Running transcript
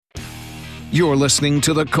You're listening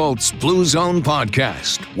to the Colts Blue Zone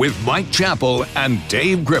Podcast with Mike Chappell and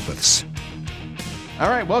Dave Griffiths. All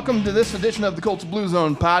right, welcome to this edition of the Colts Blue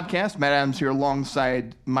Zone Podcast. Matt Adams here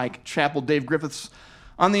alongside Mike Chappell. Dave Griffiths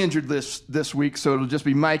on the injured list this week, so it'll just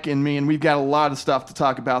be Mike and me, and we've got a lot of stuff to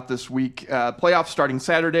talk about this week. Playoffs starting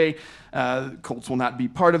Saturday. Colts will not be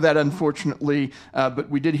part of that, unfortunately, but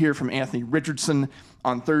we did hear from Anthony Richardson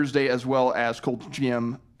on Thursday, as well as Colts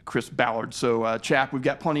GM Chris Ballard. So, Chap, we've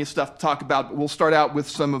got plenty of stuff to talk about, but we'll start out with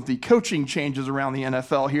some of the coaching changes around the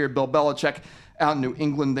NFL here. Bill Belichick out in New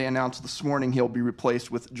England, they announced this morning he'll be replaced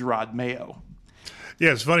with Gerard Mayo.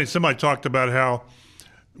 Yeah, it's funny. Somebody talked about how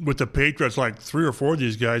with the Patriots, like 3 or 4 of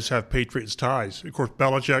these guys have Patriots ties. Of course,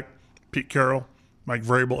 Belichick, Pete Carroll, Mike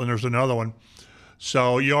Vrabel, and there's another one.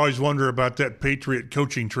 So you always wonder about that Patriot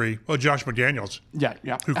coaching tree. Well, Josh McDaniels,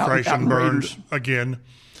 who crashed and burned again.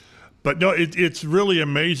 But no, it's really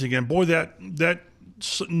amazing. And boy, that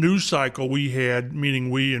news cycle we had, meaning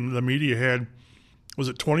we and the media had, was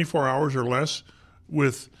it 24 hours or less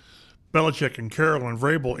with Belichick and Carroll and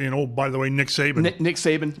Vrabel and, oh, by the way, Nick Saban. Nick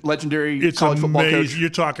Saban, legendary it's college football coach. You're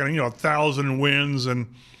talking, 1,000 wins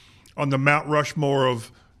and on the Mount Rushmore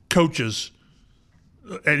of coaches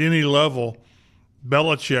at any level.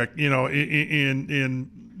 Belichick, in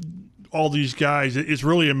all these guys, it's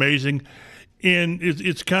really amazing. And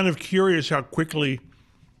it's kind of curious how quickly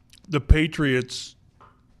the Patriots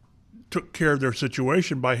took care of their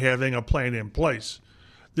situation by having a plan in place.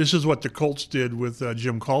 This is what the Colts did with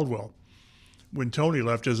Jim Caldwell when Tony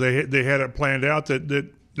left, is they had it planned out that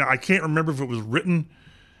now I can't remember if it was written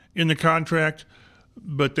in the contract,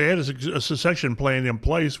 but they had a succession plan in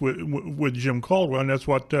place with Jim Caldwell, and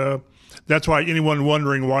that's why anyone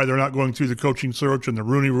wondering why they're not going through the coaching search and the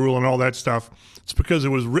Rooney Rule and all that stuff, it's because it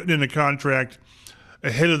was written in the contract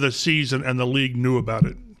ahead of the season and the league knew about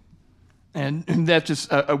it. And that's just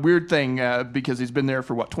a weird thing because he's been there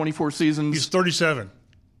for, 24 seasons? He's 37.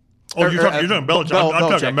 Oh, you're talking Belichick. I'm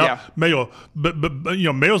talking about Mayo. But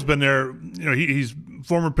Mayo's been there. He's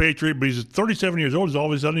former Patriot, but he's 37 years old. All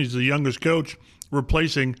of a sudden, he's the youngest coach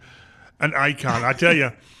replacing an icon. I tell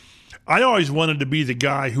you, I always wanted to be the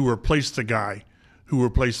guy who replaced the guy who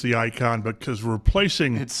replaced the icon, because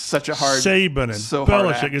replacing it's such a hard Saban and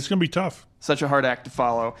Belichick, it's going to be tough. Such a hard act to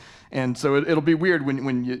follow. And so it'll be weird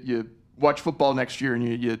when you watch football next year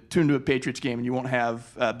and you tune to a Patriots game and you won't have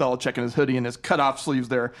Belichick in his hoodie and his cucutoff sleeves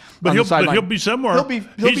there. But he'll be somewhere. He'll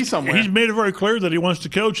be somewhere. He's made it very clear that he wants to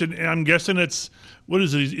coach, and I'm guessing it's what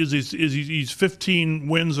is it? He's 15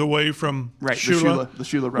 wins away from Shula, the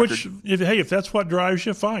Shula record. Which, if that's what drives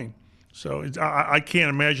you, fine. So I can't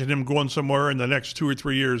imagine him going somewhere in the next 2 or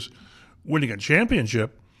 3 years winning a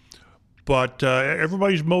championship. But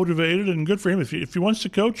everybody's motivated and good for him. If he wants to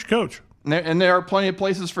coach. And there are plenty of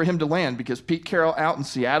places for him to land, because Pete Carroll out in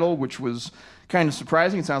Seattle, which was kind of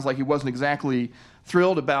surprising. It sounds like he wasn't exactly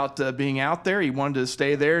thrilled about being out there. He wanted to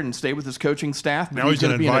stay there and stay with his coaching staff. Now he's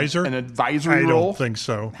an advisor? An advisory role. I don't think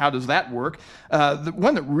so. How does that work? The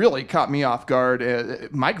one that really caught me off guard,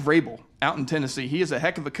 Mike Vrabel out in Tennessee. He is a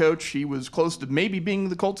heck of a coach. He was close to maybe being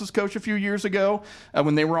the Colts' coach a few years ago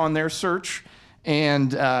when they were on their search.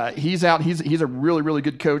 And he's out. He's a really, really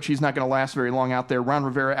good coach. He's not going to last very long out there. Ron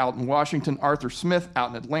Rivera out in Washington. Arthur Smith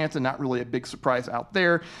out in Atlanta. Not really a big surprise out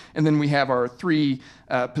there. And then we have our three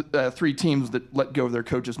teams that let go of their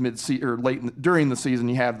coaches during the season.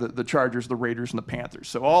 You have the Chargers, the Raiders, and the Panthers.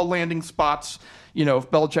 So all landing spots.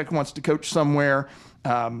 If Belichick wants to coach somewhere,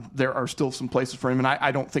 there are still some places for him. And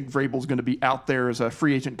I don't think Vrabel's going to be out there as a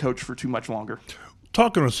free agent coach for too much longer.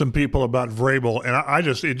 Talking to some people about Vrabel, and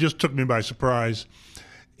it just took me by surprise.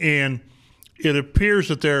 And it appears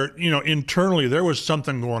that internally there was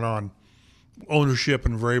something going on, ownership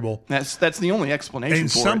and Vrabel. That's the only explanation and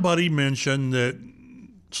for it. And somebody mentioned that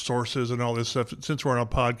sources and all this stuff, since we're on a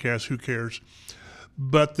podcast, who cares?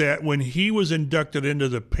 But that when he was inducted into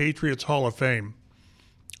the Patriots Hall of Fame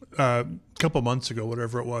a couple months ago,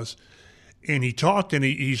 whatever it was, and he talked and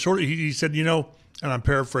he said, and I'm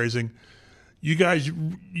paraphrasing, you guys,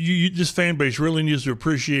 this fan base really needs to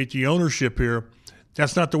appreciate the ownership here.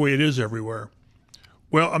 That's not the way it is everywhere.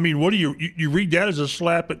 Well, I mean, what do you read that as a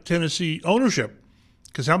slap at Tennessee ownership?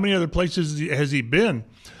 Because how many other places has he been?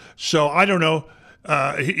 So I don't know.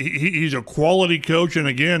 He's a quality coach, and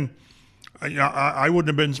again, I wouldn't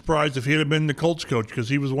have been surprised if he had been the Colts coach, because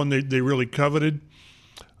he was one they really coveted.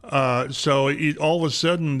 So all of a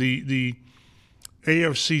sudden, the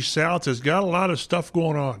AFC South has got a lot of stuff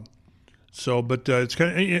going on. So, but it's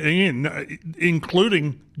kind of, again,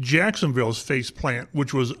 including Jacksonville's face plant,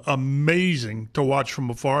 which was amazing to watch from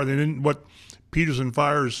afar. They didn't, Peterson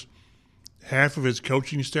fires half of his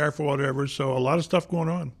coaching staff or whatever. So a lot of stuff going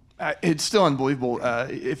on. It's still unbelievable.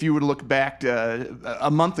 If you would look back a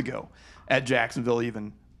month ago at Jacksonville,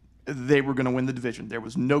 even, they were going to win the division. There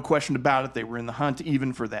was no question about it. They were in the hunt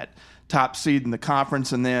even for that top seed in the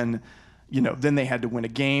conference, and then they had to win a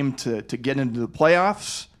game to get into the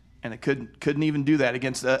playoffs, and it couldn't even do that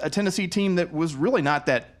against a Tennessee team that was really not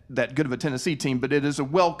that good of a Tennessee team, but it is a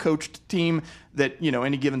well-coached team that,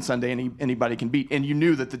 any given Sunday anybody can beat. And you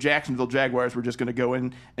knew that the Jacksonville Jaguars were just going to go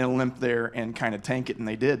in and limp there and kind of tank it, and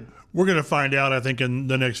they did. We're going to find out, I think, in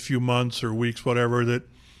the next few months or weeks, whatever, that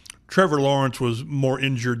Trevor Lawrence was more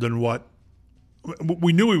injured than what.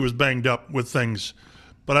 We knew he was banged up with things,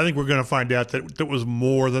 but I think we're going to find out that it was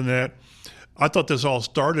more than that. I thought this all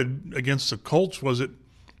started against the Colts. Was it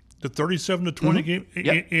the 37-20 game?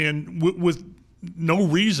 Yep. And with no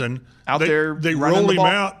reason, they roll him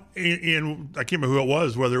out, and I can't remember who it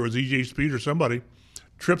was, whether it was E.J. Speed or somebody,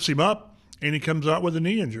 trips him up, and he comes out with a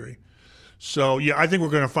knee injury. So, yeah, I think we're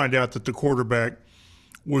going to find out that the quarterback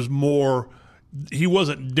was more – he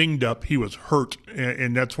wasn't dinged up, he was hurt,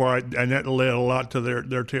 and that's why – and that led a lot to their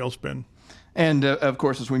tailspin. And, of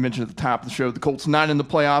course, as we mentioned at the top of the show, the Colts not in the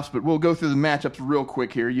playoffs, but we'll go through the matchups real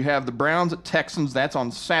quick here. You have the Browns at Texans. That's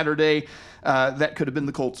on Saturday. That could have been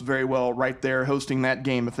the Colts very well right there hosting that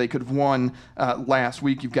game if they could have won last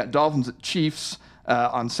week. You've got Dolphins at Chiefs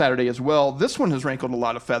on Saturday as well. This one has rankled a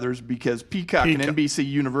lot of feathers because Peacock and NBC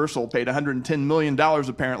Universal paid $110 million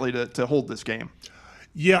apparently to hold this game.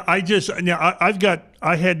 Yeah, I'm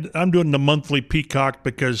doing the monthly Peacock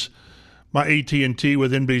because my AT&T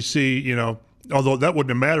with NBC, although that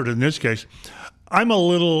wouldn't have mattered in this case. I'm a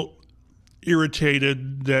little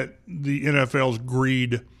irritated that the NFL's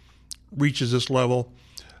greed reaches this level.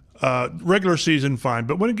 Regular season, fine,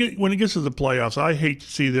 but when it gets to the playoffs, I hate to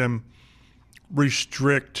see them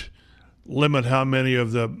limit how many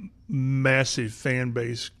of the massive fan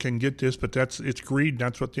base can get this, but it's greed.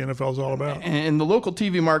 That's what the NFL is all about. And the local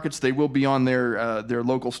TV markets, they will be on their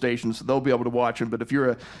local stations, so they'll be able to watch them. But if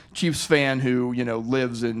you're a Chiefs fan who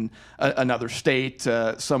lives in another state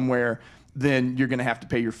somewhere, then you're going to have to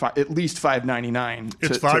pay your at least $5.99.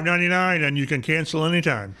 It's $5.99, and you can cancel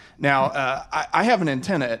anytime. Now, I have an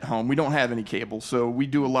antenna at home. We don't have any cable, so we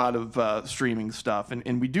do a lot of streaming stuff,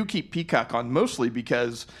 and we do keep Peacock on mostly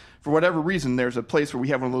because, for whatever reason, there's a place where we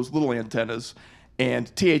have one of those little antennas,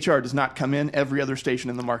 and THR does not come in. Every other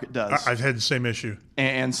station in the market does. I've had the same issue.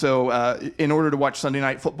 And so in order to watch Sunday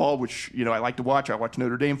Night Football, which I like to watch, I watch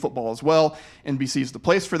Notre Dame football as well. NBC is the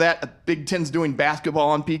place for that. Big Ten's doing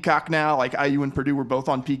basketball on Peacock now. Like IU and Purdue were both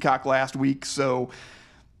on Peacock last week. So,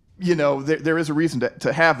 there is a reason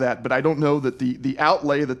to have that. But I don't know that the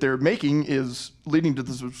outlay that they're making is leading to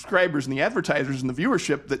the subscribers and the advertisers and the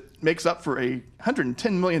viewership that makes up for a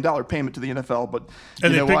 $110 million payment to the NFL. But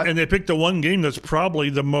they picked the one game that's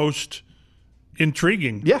probably the most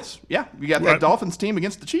intriguing. Yes, yeah. You got that Dolphins team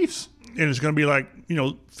against the Chiefs. And it's going to be like,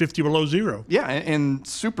 50 below zero. Yeah, and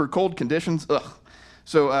super cold conditions. Ugh.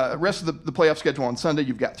 So rest of the playoff schedule on Sunday,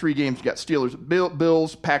 you've got 3 games. You've got Steelers at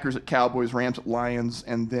Bills, Packers at Cowboys, Rams at Lions,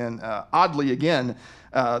 and then oddly again,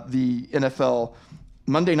 the NFL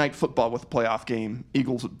Monday Night Football with a playoff game,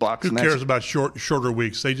 Eagles at Bucs. Who cares about shorter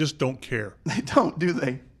weeks? They just don't care. They don't, do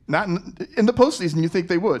they? Not in the postseason, you think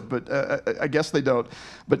they would, but I guess they don't.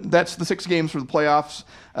 But that's the 6 games for the playoffs.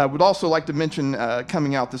 Would also like to mention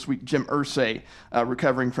coming out this week, Jim Irsay,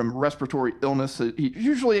 recovering from respiratory illness. He's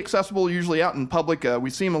usually accessible, usually out in public. We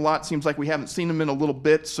see him a lot. Seems like we haven't seen him in a little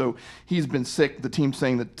bit, so he's been sick. The team's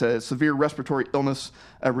saying that severe respiratory illness,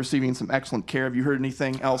 receiving some excellent care. Have you heard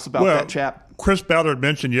anything else about that chap? Chris Ballard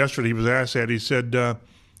mentioned yesterday, he was asked that. He said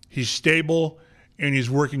he's stable and he's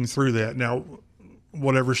working through that. Now,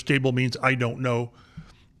 whatever stable means, I don't know.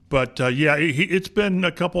 But, it's been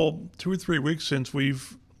 2 or 3 weeks since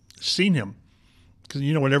we've seen him. Because,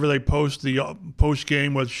 whenever they post the post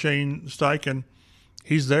game with Shane Steichen,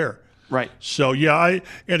 he's there. Right. So, I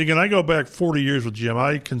go back 40 years with Jim.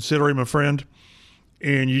 I consider him a friend,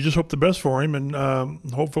 and you just hope the best for him. And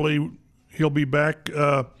hopefully he'll be back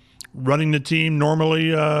running the team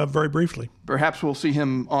normally very briefly. Perhaps we'll see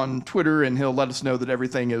him on Twitter, and he'll let us know that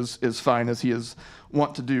everything is fine as he is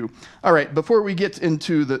want to do. All right, before we get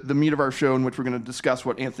into the meat of our show, in which we're going to discuss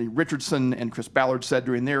what Anthony Richardson and Chris Ballard said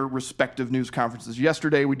during their respective news conferences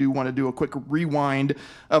yesterday, we do want to do a quick rewind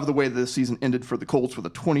of the way the season ended for the Colts with a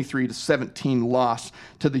 23-17 loss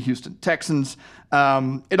to the Houston Texans.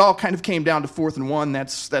 It all kind of came down to 4th and 1.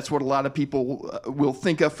 That's what a lot of people will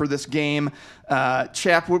think of for this game.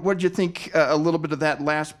 Chap, what did you think a little bit of that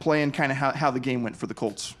last play and kind of how the game went for the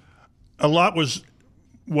Colts? A lot was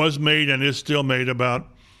made and is still made about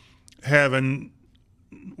having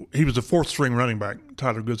 – he was a 4th-string running back,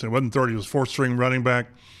 Tyler Goodson. He wasn't 30, he was 4th-string running back.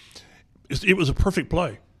 it was a perfect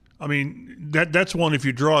play. I mean, that's one, if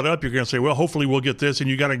you draw it up, you're going to say, well, hopefully we'll get this, and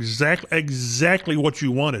you got exactly what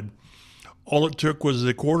you wanted. All it took was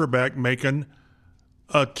the quarterback making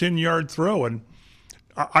a 10-yard throw. And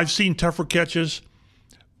I've seen tougher catches,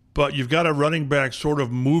 but you've got a running back sort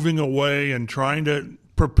of moving away and trying to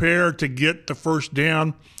prepare to get the first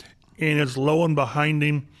down, and it's low and behind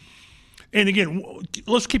him. And again,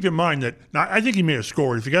 let's keep in mind that now I think he may have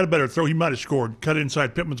scored. If he got a better throw, he might have scored. Cut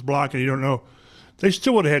inside Pittman's block, and you don't know. They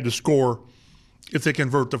still would have had to score if they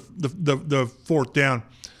convert the fourth down.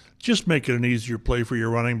 Just make it an easier play for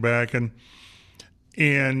your running back.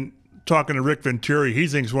 And talking to Rick Venturi, he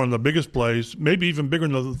thinks one of the biggest plays, maybe even bigger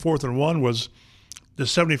than the 4th and 1, was the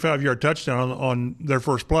 75-yard touchdown on their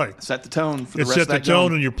first play. Set the tone for the rest of that It set the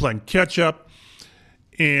tone, and you're playing catch-up.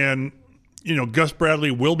 And, Gus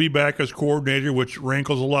Bradley will be back as coordinator, which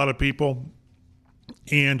rankles a lot of people.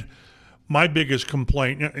 And my biggest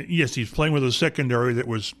complaint, yes, he's playing with a secondary that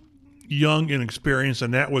was young and experienced,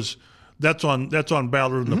 and that's on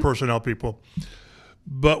Ballard and the personnel people.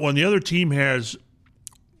 But when the other team has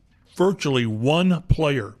virtually one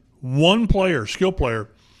player, skill player,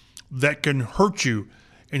 that can hurt you,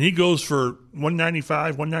 and he goes for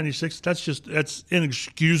 195, 196, that's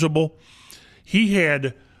inexcusable. He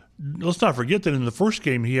had, let's not forget that in the first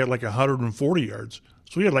game he had like 140 yards.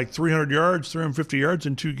 So he had like 300 yards, 350 yards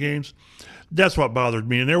in 2 games. That's what bothered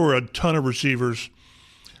me. And there were a ton of receivers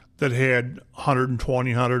that had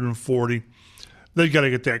 120, 140. They've got to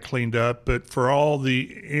get that cleaned up. But for all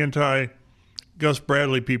the anti-Gus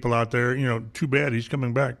Bradley people out there, too bad he's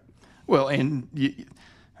coming back. Well, and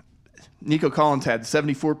Nico Collins had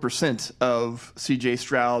 74% of C.J.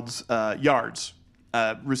 Stroud's yards.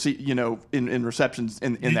 In receptions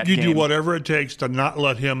in that game. You do whatever it takes to not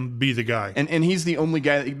let him be the guy. And he's the only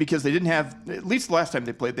guy, because they didn't have, at least the last time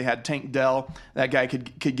they played, they had Tank Dell. That guy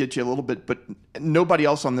could get you a little bit, but nobody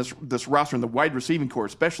else on this roster, and the wide receiving core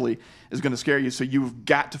especially, is going to scare you. So you've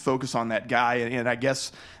got to focus on that guy. And I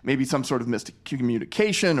guess maybe some sort of missed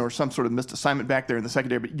communication or some sort of missed assignment back there in the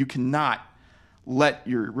secondary, but you cannot let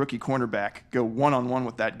your rookie cornerback go one-on-one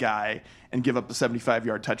with that guy and give up a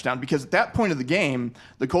 75-yard touchdown, because at that point of the game,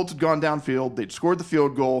 the Colts had gone downfield. They'd scored the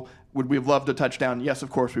field goal. Would we have loved a touchdown? Yes, of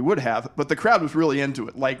course we would have, but the crowd was really into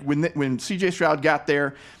it. Like when C.J. Stroud got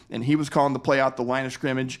there and he was calling the play out the line of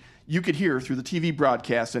scrimmage, you could hear through the TV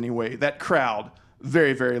broadcast anyway, that crowd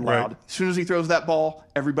very, very loud. Right. As soon as he throws that ball,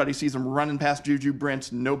 everybody sees him running past Juju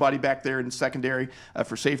Brents, nobody back there in secondary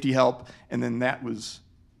for safety help, and then that was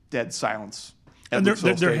dead silence. And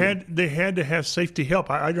they had to have safety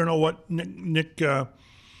help. I don't know what Nick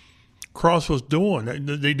Cross was doing.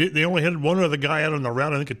 They only had one other guy out on the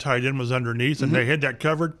route. I think a tight end was underneath, and they had that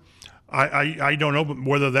covered. I don't know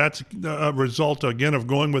whether that's a result, again, of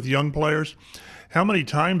going with young players. How many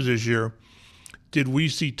times this year did we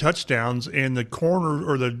see touchdowns and the corner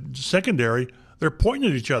or the secondary, they're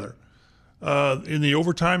pointing at each other in the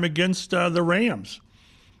overtime against the Rams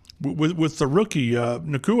with the rookie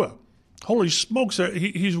Nakua? Holy smokes,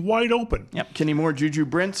 he's wide open. Yep, Kenny Moore, Juju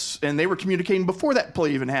Brents, and they were communicating before that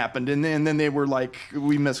play even happened, and then they were like,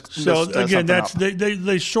 we missed So, again,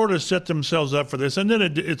 they sort of set themselves up for this, and then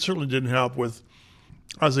it certainly didn't help with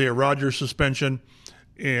Isaiah Rodgers' suspension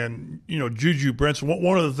and, Juju Brents.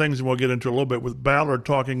 One of the things, and we'll get into a little bit with Ballard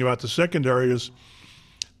talking about the secondary, is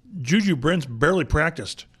Juju Brents barely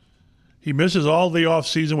practiced. He misses all the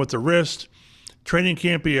offseason with the wrist. Training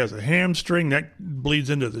camp, he has a hamstring. That bleeds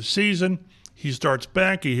into the season. He starts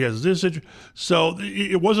back. He has this. So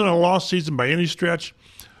it wasn't a lost season by any stretch.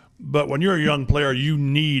 But when you're a young player, you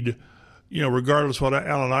need, regardless of what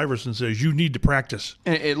Allen Iverson says, you need to practice.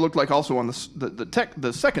 And it looked like also on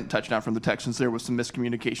the second touchdown from the Texans, there was some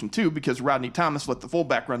miscommunication too, because Rodney Thomas let the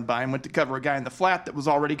fullback run by and went to cover a guy in the flat that was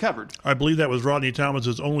already covered. I believe that was Rodney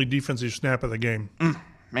Thomas's only defensive snap of the game.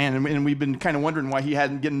 Man, and we've been kind of wondering why he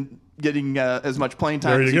hadn't getting as much playing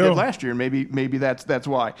time as he did last year. Maybe that's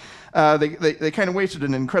why. They kind of wasted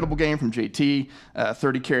an incredible game from JT.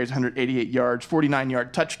 30 carries, 188 yards,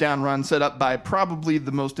 49-yard touchdown run set up by probably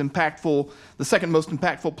the second most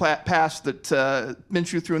impactful pass that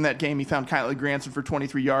Minshew threw in that game. He found Kylie Granson for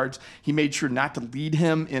 23 yards. He made sure not to lead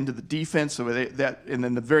him into the defense. And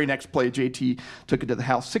then the very next play, JT took it to the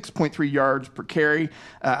house, 6.3 yards per carry.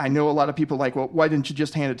 I know a lot of people like, well, why didn't you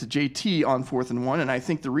just hand it to JT on 4th and 1? And I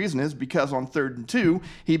think the reason is because on 3rd and 2,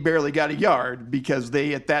 he barely got a yard because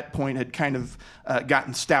they at that point had kind of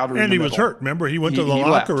gotten stouter. And he was hurt. Remember, he went to the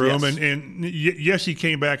locker room, yes. And yes, he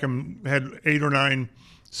came back and had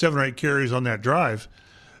 7 or 8 carries on that drive,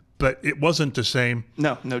 but it wasn't the same.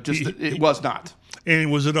 No, it was not.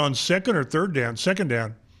 And was it on second or third down? Second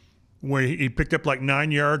down. where he picked up like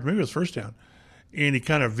 9 yards, maybe it was first down, and he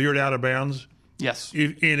kind of veered out of bounds. Yes.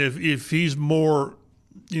 If he's more,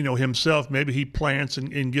 himself, maybe he plants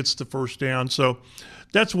and gets the first down. So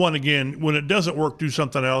that's one, again, when it doesn't work, do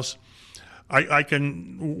something else.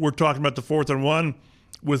 We're talking about the 4th and 1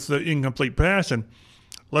 with the incomplete pass, and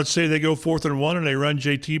let's say they go 4th and 1 and they run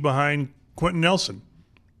JT behind Quentin Nelson,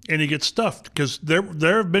 and he gets stuffed, because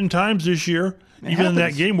there have been times this year, in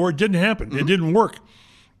that game, where it didn't happen. Mm-hmm. It didn't work.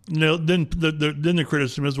 Then the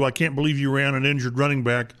criticism is, well, I can't believe you ran an injured running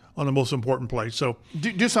back on the most important play. So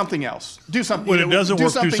do something else. Do something. When it doesn't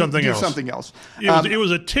work, do something else. Do something else. It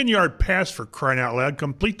was a 10-yard pass, for crying out loud.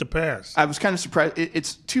 Complete the pass. I was kind of surprised.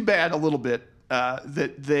 It's too bad a little bit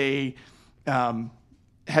that they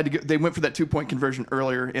had to go. They went for that 2-point conversion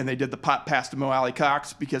earlier, and they did the pop pass to Mo Alley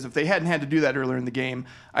Cox, because if they hadn't had to do that earlier in the game,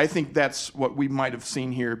 I think that's what we might have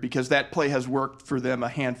seen here, because that play has worked for them a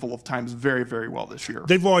handful of times very, very well this year.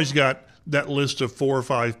 They've always got that list of 4 or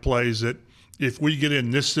 5 plays that, if we get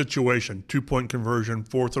in this situation, 2-point conversion,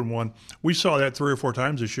 4th and 1, we saw that 3 or 4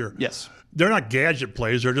 times this year. Yes. They're not gadget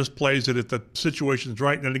plays. They're just plays that if the situation's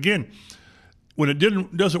right. And again, when it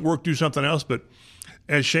doesn't work, do something else. But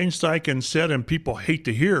as Shane Steichen said, and people hate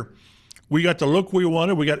to hear, we got the look we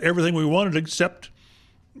wanted. We got everything we wanted except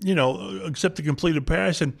the completed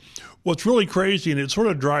pass. And what's really crazy, and it sort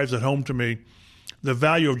of drives it home to me, the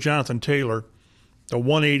value of Jonathan Taylor, the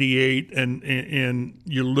 188, and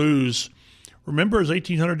you lose. Remember his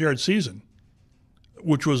 1,800-yard season,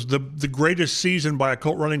 which was the greatest season by a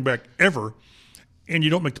Colt running back ever, and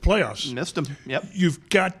you don't make the playoffs. Missed him. Yep. You've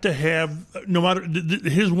got to have, no matter,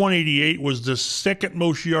 his 188 was the second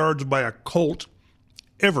most yards by a Colt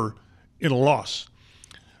ever in a loss.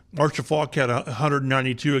 Marshall Faulk had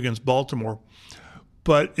 192 against Baltimore.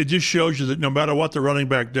 But it just shows you that no matter what the running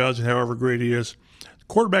back does and however great he is, the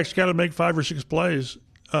quarterback's got to make 5 or 6 plays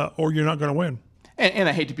or you're not going to win. And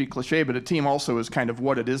I hate to be cliche, but a team also is kind of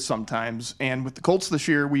what it is sometimes. And with the Colts this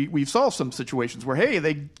year, we saw some situations where, hey,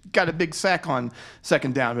 they got a big sack on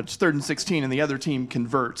 2nd down, but it's 3rd and 16, and the other team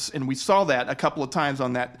converts. And we saw that a couple of times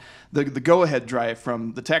on the go-ahead drive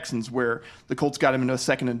from the Texans, where the Colts got him into a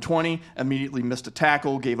 2nd and 20, immediately missed a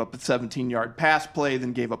tackle, gave up a 17-yard pass play,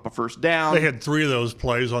 then gave up a first down. They had 3 of those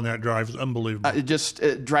plays on that drive. It was unbelievable.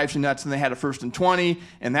 It drives you nuts. And they had a 1st and 20,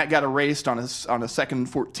 and that got erased on a 2nd and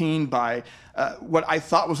 14 by what I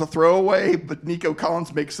thought was a throwaway, but Nico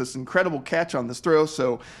Collins makes this incredible catch on this throw.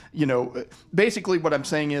 So, basically what I'm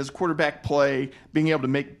saying is quarterback play, being able to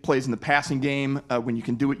make plays in the passing game. When you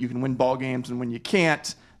can do it, you can win ball games. And when you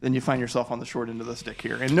can't, then you find yourself on the short end of the stick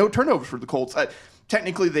here. And no turnovers for the Colts.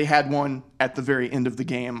 Technically, they had one at the very end of the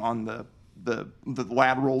game on the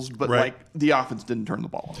laterals, but right. The offense didn't turn the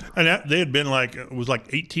ball over. And they had been it was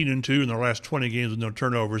 18-2 in their last 20 games with no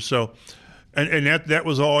turnovers. So, and that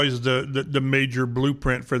was always the major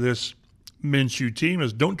blueprint for this Minshew team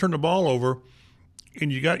is don't turn the ball over,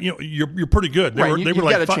 and you got you're pretty good. They were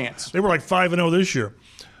got a chance. They were 5-0 this year,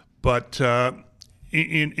 but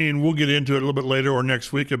and we'll get into it a little bit later or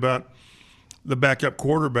next week about the backup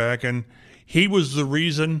quarterback, and he was the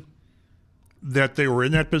reason that they were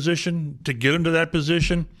in that position to get into that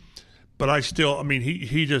position. But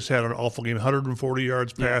he just had an awful game, 140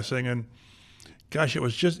 yards passing, and gosh, it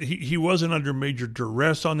was just he wasn't under major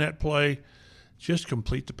duress on that play. Just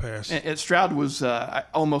complete the pass. And Stroud was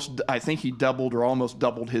I think he doubled or almost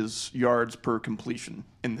doubled his yards per completion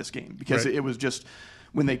in this game because right. It was just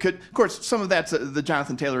when they could. Of course, some of that's the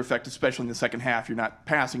Jonathan Taylor effect, especially in the second half. You're not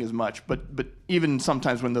passing as much, but even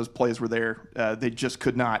sometimes when those plays were there, they just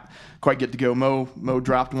could not quite get to go. Mo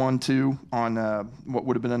dropped 1-2 on what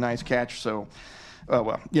would have been a nice catch. So. Oh,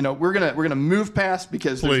 well, we're gonna move past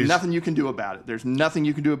because there's nothing you can do about it. There's nothing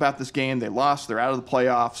you can do about this game. They lost. They're out of the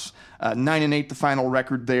playoffs. 9-8 the final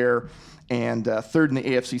record there, and 3rd in the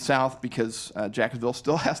AFC South because Jacksonville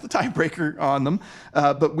still has the tiebreaker on them.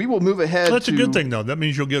 But we will move ahead. Well, that's a good thing, though. That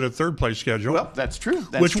means you'll get a 3rd place schedule. Well, that's true.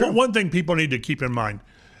 One thing people need to keep in mind.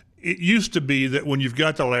 It used to be that when you've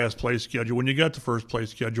got the last place schedule, when you got the 1st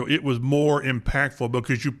place schedule, it was more impactful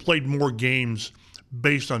because you played more games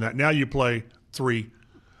based on that. Now you play 3.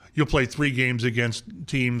 You'll play 3 games against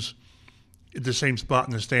teams at the same spot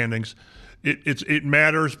in the standings. It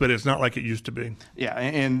matters, but it's not like it used to be. Yeah,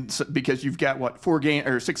 and so, because you've got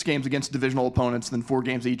 6 games against divisional opponents, then 4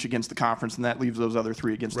 games each against the conference, and that leaves those other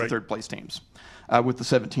 3 against the 3rd place teams with the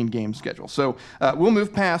 17-game schedule. So we'll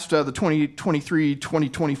move past the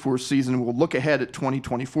 2023-2024 season. We'll look ahead at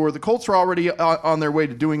 2024. The Colts are already on their way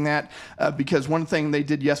to doing that because one thing they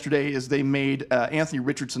did yesterday is they made Anthony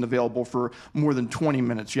Richardson available for more than 20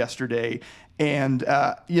 minutes yesterday. And,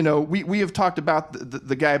 we have talked about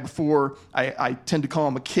the guy before. I tend to call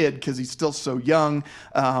him a kid because he's still so young,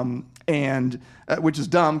 which is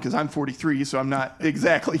dumb because I'm 43, so I'm not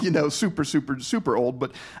exactly, super, super, super old.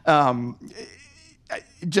 But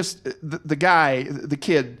just the guy, the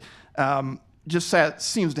kid,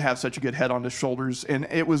 seems to have such a good head on his shoulders. And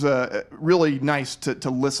it was really nice to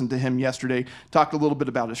listen to him yesterday. Talked a little bit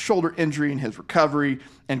about his shoulder injury and his recovery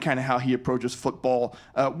and kind of how he approaches football.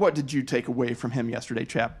 What did you take away from him yesterday,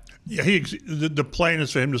 Chap? Yeah, the plan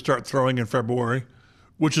is for him to start throwing in February,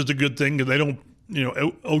 which is a good thing. They don't,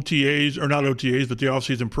 OTAs, or not OTAs, but the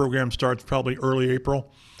offseason program starts probably early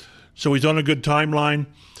April. So he's on a good timeline.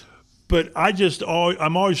 But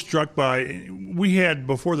I'm always struck by, we had,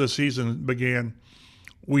 before the season began,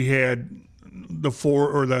 we had the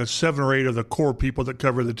 7 or 8 of the core people that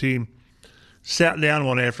cover the team sat down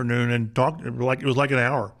one afternoon and talked, it was like an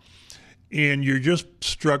hour. And you're just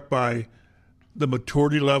struck by the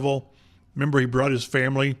maturity level. Remember, he brought his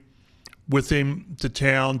family with him to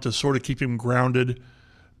town to sort of keep him grounded.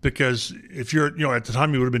 Because if you're, at the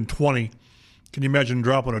time he would have been 20, can you imagine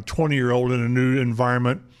dropping a 20-year-old in a new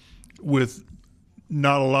environment with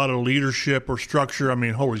not a lot of leadership or structure? I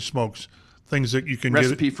mean, holy smokes, things that you can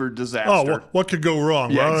Recipe for disaster. Oh, what could go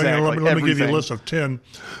wrong? Yeah, well, exactly. Let me give you a list of 10.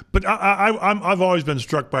 But I've always been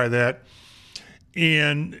struck by that.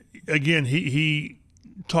 And again, he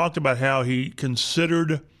talked about how he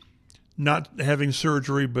considered not having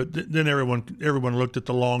surgery, but then everyone looked at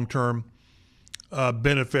the long-term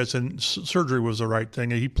benefits, and surgery was the right thing.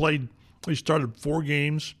 He started 4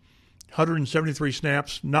 games, 173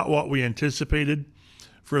 snaps, not what we anticipated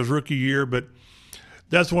for his rookie year, but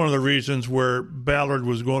that's one of the reasons where Ballard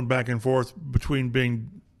was going back and forth between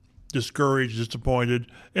being discouraged, disappointed,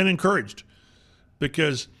 and encouraged.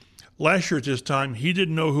 Because last year at this time, he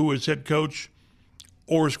didn't know who his head coach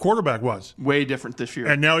or his quarterback was. Way different this year.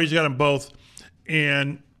 And now he's got them both.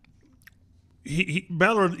 And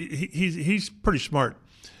Ballard, he's pretty smart.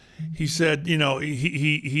 He said,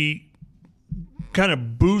 he kind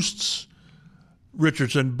of boosts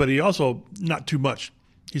Richardson, but he also not too much.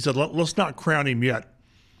 He said, let's not crown him yet.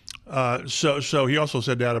 So he also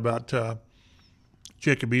said that about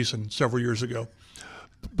Jacob Eason several years ago.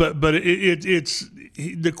 But it's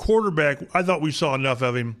the quarterback. I thought we saw enough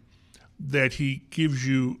of him that he gives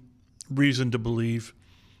you reason to believe.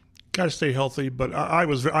 Got to stay healthy. But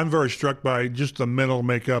I'm very struck by just the mental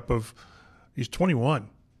makeup of. He's 21.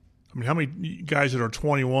 I mean, how many guys that are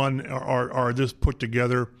 21 are this put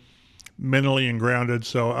together, mentally and grounded?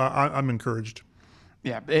 So I'm encouraged.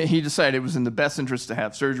 Yeah, he decided it was in the best interest to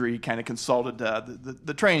have surgery. He kind of consulted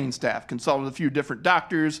the training staff, consulted a few different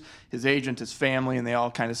doctors, his agent, his family, and they all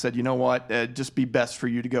kind of said, you know what, just be best for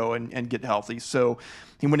you to go and get healthy. So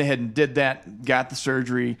he went ahead and did that, got the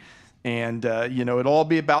surgery, and, it'll all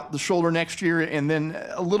be about the shoulder next year, and then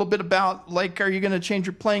a little bit about, are you going to change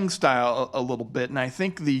your playing style a little bit? And I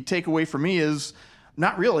think the takeaway for me is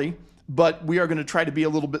not really. But we are going to try to be a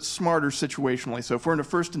little bit smarter situationally. So if we're in a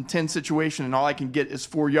 1st and 10 situation and all I can get is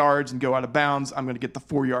 4 yards and go out of bounds, I'm going to get the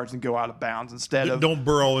 4 yards and go out of bounds instead of... Don't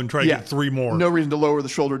burrow and try to get 3 more. No reason to lower the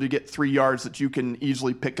shoulder to get 3 yards that you can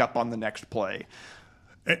easily pick up on the next play.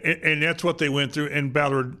 And that's what they went through, and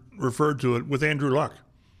Ballard referred to it with Andrew Luck.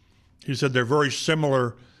 He said they're very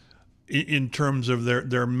similar in terms of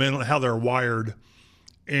their mental, how they're wired.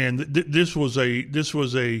 And this was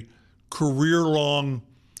a career-long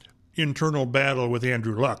internal battle with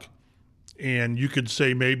Andrew Luck, and you could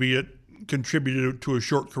say maybe it contributed to a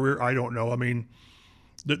short career. I don't know. I mean,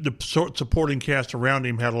 the supporting cast around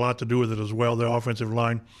him had a lot to do with it as well, the offensive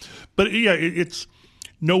line. But yeah, it's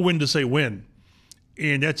know when to say when,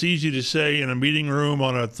 and that's easy to say in a meeting room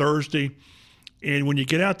on a Thursday. And when you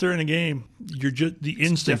get out there in a game, you're just the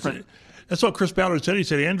instinct. That's what Chris Ballard said. He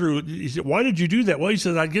said, Andrew, why did you do that? Well, he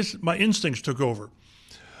said, I guess my instincts took over.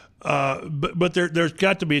 But there's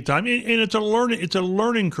got to be a time, and it's a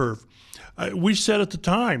learning curve. We said at the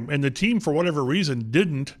time, and the team for whatever reason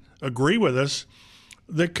didn't agree with us.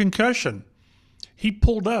 The concussion, he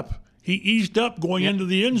pulled up, he eased up going into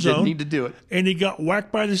the end zone. Didn't need to do it, and he got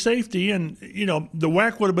whacked by the safety. And the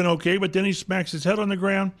whack would have been okay, but then he smacks his head on the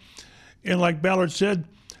ground. And like Ballard said,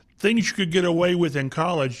 things you could get away with in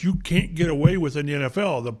college, you can't get away with in the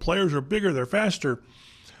NFL. The players are bigger, they're faster.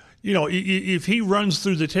 If he runs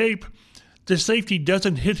through the tape, the safety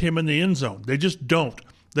doesn't hit him in the end zone. They just don't.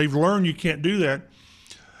 They've learned you can't do that.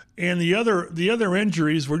 And the other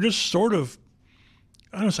injuries were just sort of,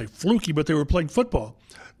 I don't say fluky, but they were playing football.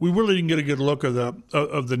 We really didn't get a good look of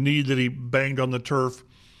the knee that he banged on the turf.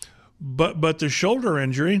 But the shoulder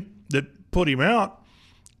injury that put him out,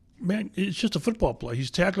 man, it's just a football play.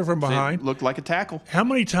 He's tackling from behind. It looked like a tackle. How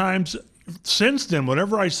many times since then,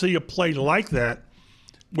 whenever I see a play like that,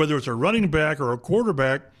 whether it's a running back or a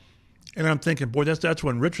quarterback, and I'm thinking, boy, that's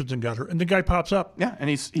when Richardson got hurt, and the guy pops up. Yeah, and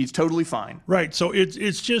he's totally fine. Right. So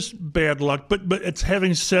it's just bad luck. But it's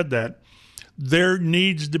having said that, there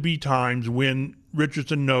needs to be times when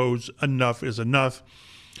Richardson knows enough is enough.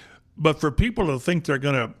 But for people to think they're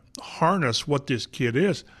going to harness what this kid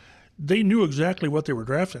is, they knew exactly what they were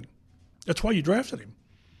drafting. That's why you drafted him.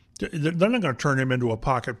 They're not going to turn him into a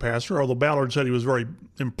pocket passer, although Ballard said he was very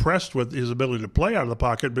impressed with his ability to play out of the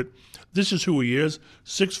pocket. But this is who he is,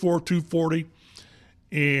 6'4", 240.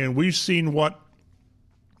 And we've seen what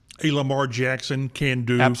a Lamar Jackson can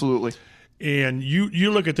do. Absolutely. And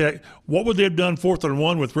you look at that. What would they have done 4th and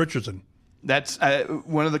 1 with Richardson? That's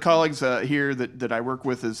one of the colleagues here that I work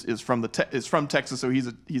with is from Texas, so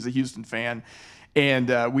he's a Houston fan.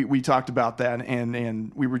 And we talked about that,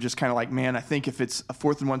 and we were just kind of like, man, I think if it's a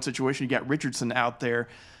 4th and 1 situation, you got Richardson out there,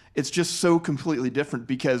 it's just so completely different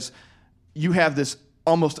because you have this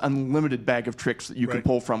almost unlimited bag of tricks that you can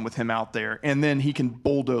pull from with him out there, and then he can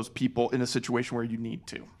bulldoze people in a situation where you need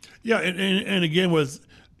to. Yeah, and again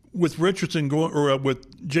with Richardson going, or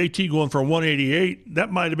with JT going for 188,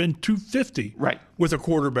 that might have been 250 with a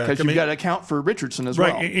quarterback. Because you've got to account for Richardson as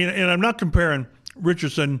well. Right, and I'm not comparing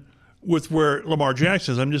Richardson with where Lamar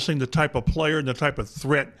Jackson is. I'm just saying the type of player and the type of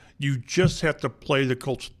threat. You just have to play the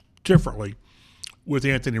Colts differently with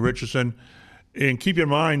Anthony Richardson. And keep in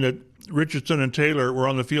mind that Richardson and Taylor were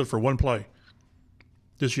on the field for one play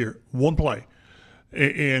this year, one play.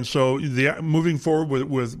 And so moving forward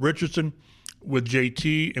with Richardson, with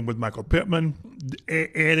JT, and with Michael Pittman,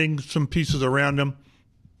 adding some pieces around them,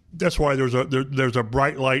 that's why there's a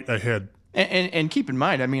bright light ahead. And keep in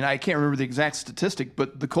mind, I mean, I can't remember the exact statistic,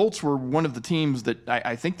 but the Colts were one of the teams that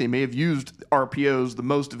I think they may have used RPOs the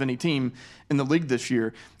most of any team in the league this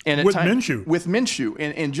year. And with Minshew. With Minshew.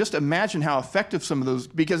 And just imagine how effective some of those,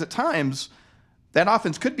 because at times that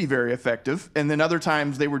offense could be very effective, and then other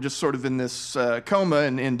times they were just sort of in this coma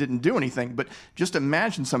and didn't do anything. But just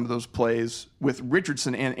imagine some of those plays with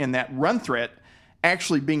Richardson and that run threat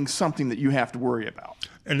actually being something that you have to worry about.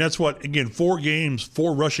 And that's what, again, 4 games,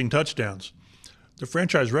 4 rushing touchdowns. The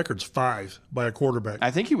franchise record's 5 by a quarterback.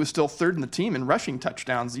 I think he was still 3rd in the team in rushing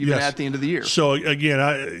touchdowns even at the end of the year. So,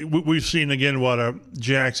 again, we've seen, again, what a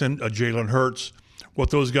Jackson, a Jalen Hurts,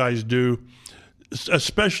 what those guys do,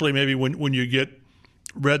 especially maybe when you get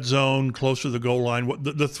red zone, close to the goal line.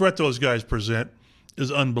 The threat those guys present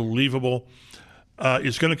is unbelievable.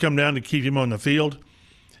 It's going to come down to keep him on the field.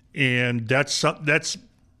 And that's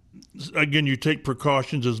again, you take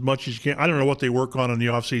precautions as much as you can. I don't know what they work on in the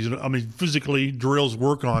offseason. I mean, physically, drills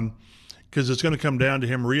work on, because it's going to come down to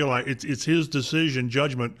him realize it's his decision,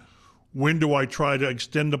 judgment. When do I try to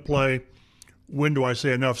extend the play? When do I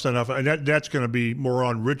say enough's enough? And that's going to be more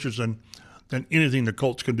on Richardson than anything the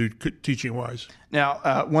Colts can do teaching-wise.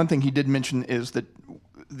 Now, one thing he did mention is that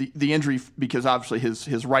the injury, because obviously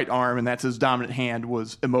his right arm, and that's his dominant hand,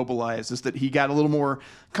 was immobilized, is that he got a little more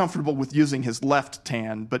comfortable with using his left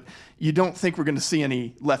hand. But you don't think we're going to see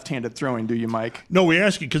any left-handed throwing, do you, Mike? No, we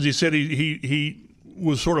asked him because he said he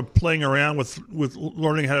was sort of playing around with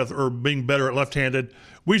learning how to, or being better at left-handed.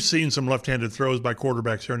 We've seen some left-handed throws by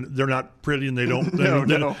quarterbacks here, and they're not pretty, and they don't.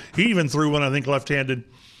 No. He even threw one, I think, left-handed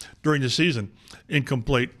during the season,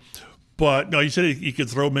 incomplete. But no, he said he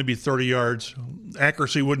could throw maybe 30 yards.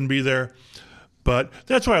 Accuracy wouldn't be there. But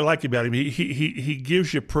that's what I like about him. He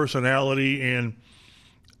gives you personality, and,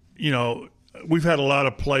 you know, we've had a lot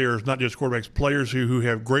of players, not just quarterbacks, players who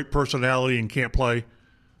have great personality and can't play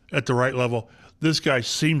at the right level. This guy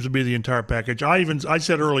seems to be the entire package. I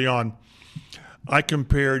said early on, I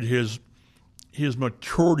compared his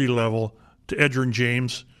maturity level to Edgerrin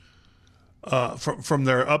James. From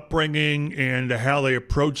their upbringing and how they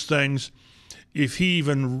approach things. If he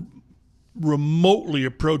even remotely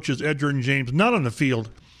approaches Edgerrin James, not on the field,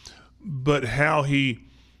 but how he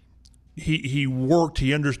worked,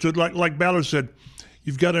 he understood. Like Ballard said,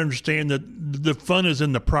 you've got to understand that the fun is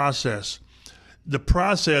in the process. The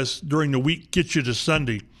process during the week gets you to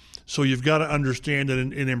Sunday, so you've got to understand it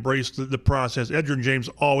and embrace the process. Edgerrin James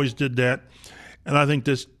always did that, and I think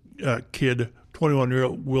this kid,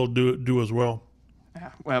 21-year-old, will do as well.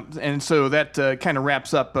 Yeah, well, and so that kind of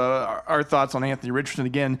wraps up our thoughts on Anthony Richardson.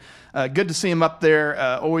 Again, good to see him up there,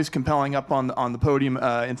 always compelling up on the podium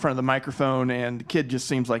in front of the microphone, and the kid just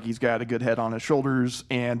seems like he's got a good head on his shoulders.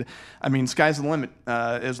 And, I mean, sky's the limit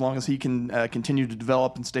as long as he can continue to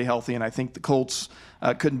develop and stay healthy. And I think the Colts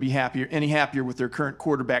couldn't be any happier with their current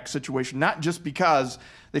quarterback situation, not just because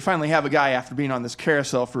they finally have a guy after being on this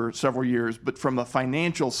carousel for several years, but from a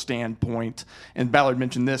financial standpoint, and Ballard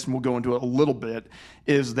mentioned this, and we'll go into it a little bit,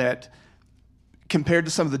 is that compared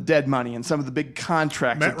to some of the dead money and some of the big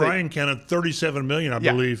contracts. Matt Ryan counted $37 million, I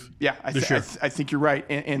believe. Yeah, I think you're right.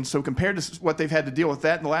 And so compared to what they've had to deal with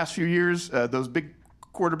that in the last few years, those big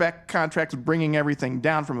quarterback contracts bringing everything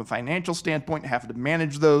down from a financial standpoint, having to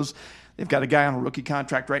manage those. They've got a guy on a rookie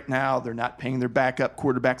contract right now. They're not paying their backup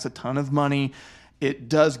quarterbacks a ton of money. It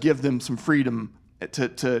does give them some freedom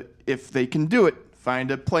to if they can do it,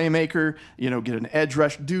 find a playmaker, get an edge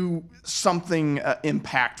rush, do something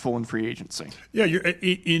impactful in free agency. Yeah,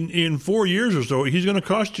 in 4 years or so, he's going to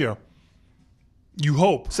cost you. You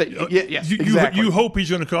hope. Exactly. You hope he's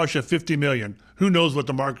going to cost you $50 million. Who knows what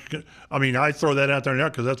the market? I throw that out there now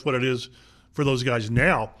because that's what it is for those guys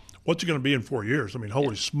now. What's it going to be in 4 years?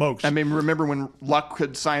 Holy smokes! Remember when Luck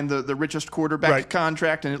could sign the richest quarterback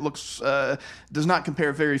contract, and it looks does not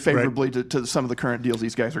compare very favorably to some of the current deals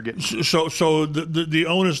these guys are getting. So the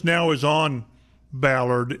onus now is on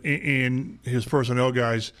Ballard and his personnel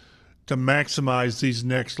guys to maximize these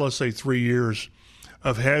next, let's say, 3 years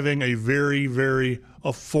of having a very, very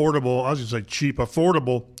affordable, I was going to say cheap,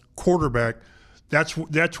 affordable quarterback. That's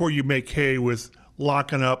where you make hay with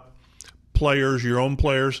locking up players, your own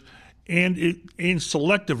players, and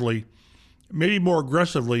selectively, maybe more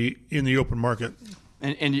aggressively in the open market.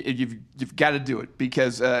 And you've got to do it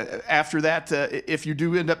because after that, if you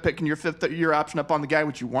do end up picking your fifth-year option up on the guy,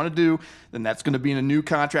 which you want to do, then that's going to be in a new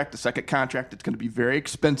contract, a second contract. It's going to be very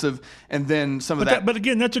expensive, and then But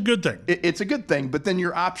again, that's a good thing. It's a good thing, but then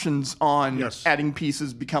your options on adding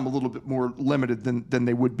pieces become a little bit more limited than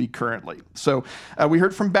they would be currently. So we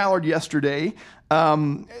heard from Ballard yesterday.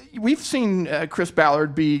 We've seen Chris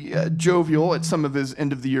Ballard be jovial at some of his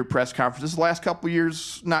end-of-the-year press conferences. The last couple of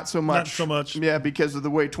years, not so much. Not so much. Yeah, because of the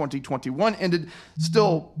way 2021 ended.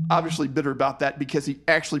 Still obviously bitter about that because he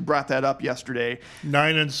actually brought that up yesterday.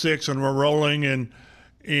 9-6, and we're rolling,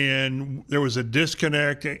 and there was a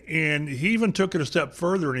disconnect. And he even took it a step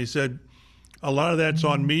further, and he said, a lot of that's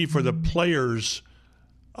on me for the players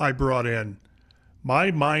I brought in.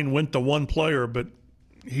 My mind went to one player, but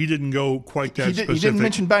he didn't go quite that specific. He didn't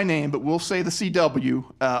mention by name, but we'll say the CW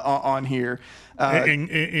on here.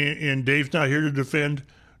 And Dave's not here to defend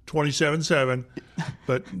 27-7,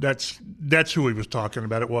 but that's who he was talking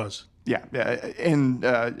about. It was. Yeah, and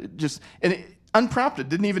unprompted,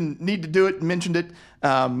 didn't even need to do it. Mentioned it.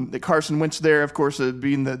 The Carson Wentz there, of course,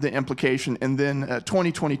 being the implication, and then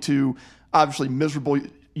 2022, obviously miserable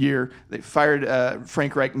year. They fired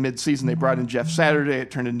Frank Reich mid-season. They brought in Jeff Saturday.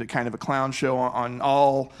 It turned into kind of a clown show on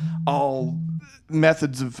all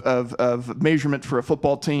methods of measurement for a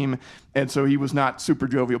football team, and so he was not super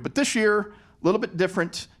jovial. But this year, a little bit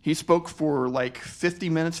different. He spoke for like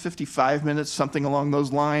 50 minutes, 55 minutes, something along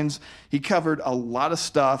those lines. He covered a lot of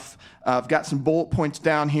stuff. I've got some bullet points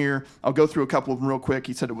down here. I'll go through a couple of them real quick.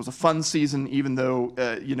 He said it was a fun season, even though,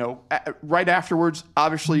 right afterwards,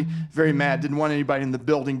 obviously very mad, didn't want anybody in the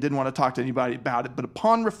building, didn't want to talk to anybody about it. But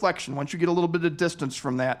upon reflection, once you get a little bit of distance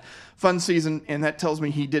from that, fun season, and that tells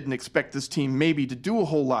me he didn't expect this team maybe to do a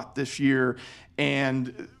whole lot this year.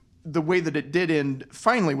 And the way that it did end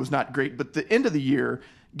finally was not great, but the end of the year,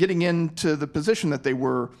 getting into the position that they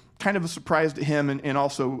were, kind of a surprise to him and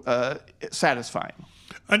also satisfying.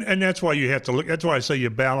 And that's why you have to look. That's why I say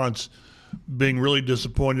you balance being really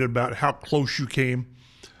disappointed about how close you came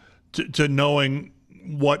to knowing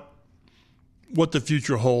what the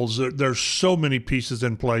future holds. There's so many pieces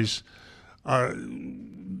in place.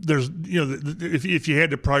 There's if you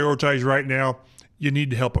had to prioritize right now, you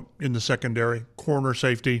need to help them in the secondary, corner,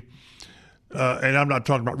 safety, and I'm not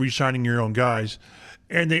talking about re-signing your own guys.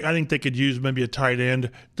 And I think they could use maybe a tight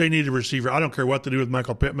end. They need a receiver. I don't care what they do with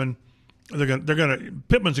Michael Pittman.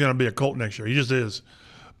 Pittman's gonna be a Colt next year. He just is.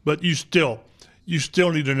 But you still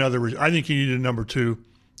need another. I think you need a number two.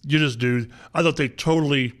 You just do. I thought they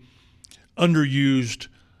totally underused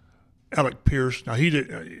Alec Pierce. Now he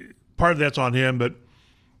did. Part of that's on him, but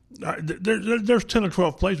there's 10 or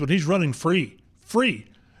 12 plays when he's running free,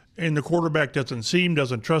 and the quarterback doesn't see him,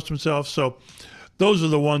 doesn't trust himself. So those are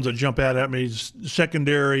the ones that jump out at me,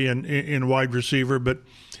 secondary and wide receiver. But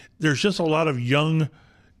there's just a lot of young,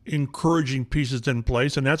 encouraging pieces in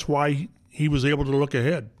place, and that's why he was able to look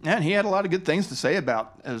ahead. Yeah, and he had a lot of good things to say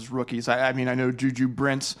about as rookies. I know Juju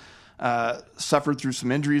Brents suffered through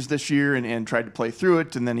some injuries this year and tried to play through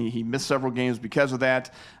it, and then he missed several games because of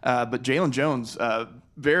that. But Jalen Jones,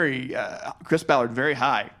 Chris Ballard, very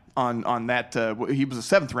high on that. He was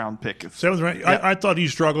a 7th round pick. 7th round. I thought he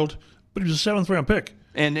struggled, but he was a 7th round pick.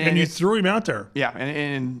 And you threw him out there. Yeah,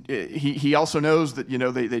 and he also knows that,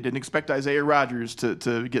 they didn't expect Isaiah Rodgers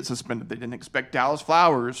to get suspended. They didn't expect Dallas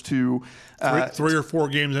Flowers to three or four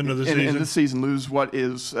games into the season. In this season, lose what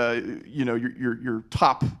is your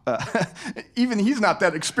top. Even he's not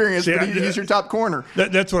that experienced, but he's your top corner.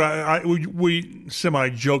 That's what we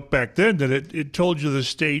semi-joked back then, that it told you the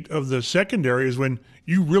state of the secondary is when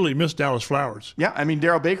you really miss Dallas Flowers. Yeah, I mean,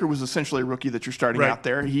 Darrell Baker was essentially a rookie that you're starting out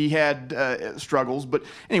there. He had struggles, but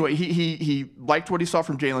anyway, he liked what he saw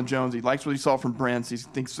from Jalen Jones. He likes what he saw from Brents. He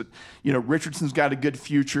thinks that, Richardson's got a good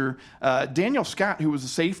future. Daniel Scott, who was a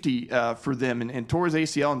safety for them and tore his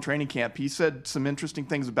ACL in training camp, he said some interesting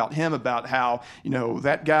things about him, about how,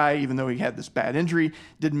 that guy, even though he had this bad injury,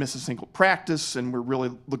 didn't miss a single practice, and we're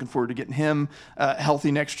really looking forward to getting him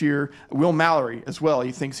healthy next year. Will Mallory as well.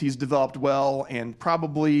 He thinks he's developed well and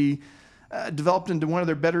probably developed into one of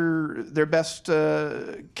their best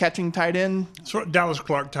catching tight end. Sort of Dallas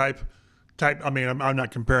Clark type. I mean, I'm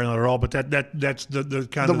not comparing that at all, but that's the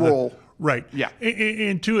kind the of role. Right. Yeah.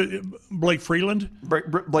 And to it, Blake Freeland. Blake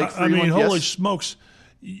Freeland. I mean, holy yes. smokes!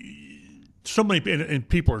 So many and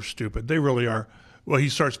people are stupid. They really are. Well, he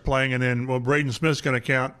starts playing, and then Braden Smith's going to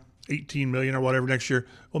count $18 million or whatever next year.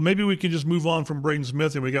 Well, maybe we can just move on from Braden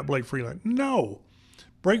Smith and we got Blake Freeland. No.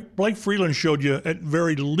 Blake Freeland showed you at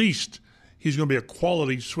very least he's going to be a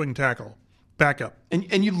quality swing tackle, backup.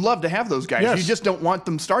 And you'd love to have those guys. Yes. You just don't want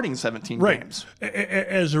them starting 17 games.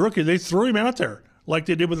 As a rookie, they threw him out there like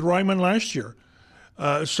they did with Ryman last year.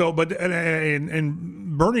 And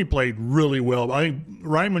Bernie played really well. I think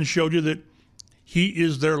Ryman showed you that he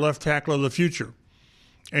is their left tackle of the future.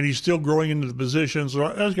 And he's still growing into the position. So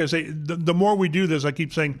I was going to say, the more we do this, I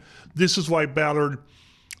keep saying, this is why Ballard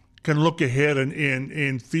can look ahead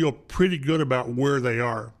and feel pretty good about where they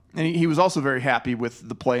are. And he was also very happy with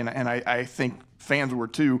the play, and I think fans were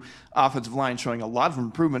too. Offensive line showing a lot of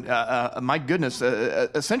improvement. My goodness,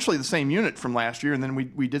 essentially the same unit from last year, and then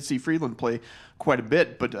we did see Freeland play quite a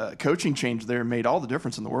bit, but coaching change there made all the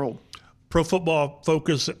difference in the world. Pro Football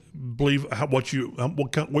Focus, believe whatever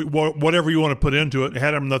you want to put into it,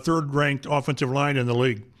 had him the third-ranked offensive line in the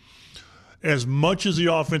league. As much as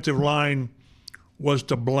the offensive line was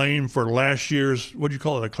to blame for last year's, what do you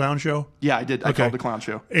call it, a clown show? Yeah, I did. I called it a clown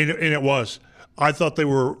show. And it was. I thought they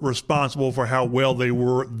were responsible for how well they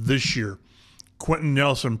were this year. Quentin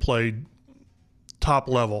Nelson played top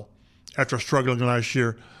level after struggling last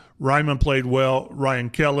year. Ryman played well.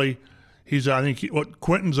 Ryan Kelly,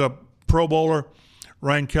 Quentin's a Pro Bowler.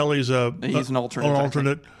 Ryan Kelly's he's an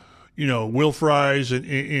alternate. Will Fries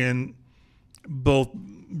and both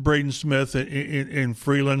Braden Smith and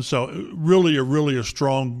Freeland. So really a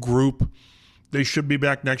strong group. They should be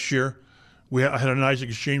back next year. I had a nice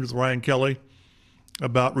exchange with Ryan Kelly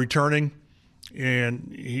about returning,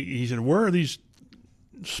 and he said, where are these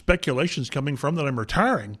speculations coming from that I'm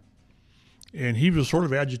retiring? And he was sort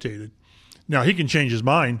of agitated. Now, he can change his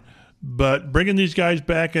mind, but bringing these guys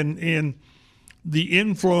back and the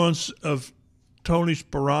influence of Tony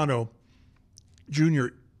Sperano Jr.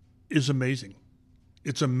 is amazing.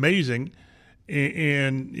 It's amazing.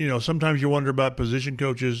 And sometimes you wonder about position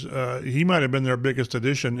coaches. He might have been their biggest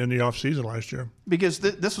addition in the offseason last year. Because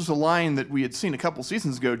this was a line that we had seen a couple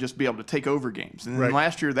seasons ago just be able to take over games. And then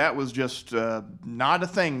last year, that was just not a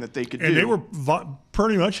thing that they could do. And they were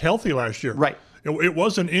pretty much healthy last year. Right. It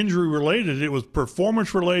wasn't injury-related. It was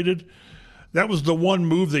performance-related. That was the one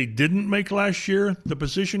move they didn't make last year, the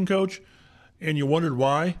position coach, and you wondered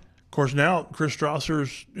why. Of course, now Chris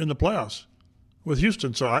Strausser's in the playoffs with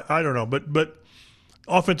Houston, so I don't know. But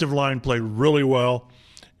offensive line played really well,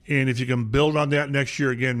 and if you can build on that next year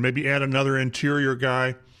again, maybe add another interior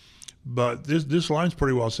guy, but this line's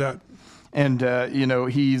pretty well set. And,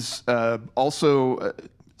 he's also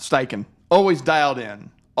Steichen, always dialed in.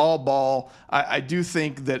 All ball. I do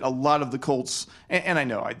think that a lot of the Colts, and I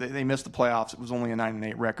know they missed the playoffs. It was only a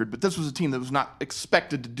 9-8 record, but this was a team that was not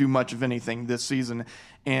expected to do much of anything this season.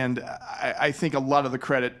 And I think a lot of the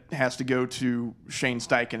credit has to go to Shane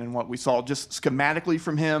Steichen and what we saw just schematically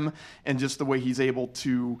from him and just the way he's able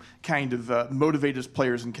to kind of motivate his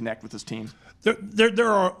players and connect with his team. There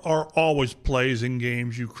are always plays in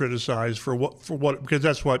games you criticize for what because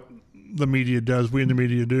that's what the media does. We in the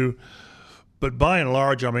media do. But by and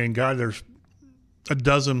large, there's a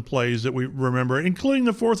dozen plays that we remember, including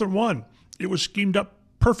the 4th and 1. It was schemed up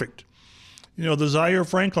perfect. The Zaire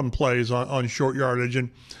Franklin plays on short yardage,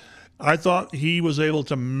 and I thought he was able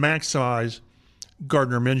to maximize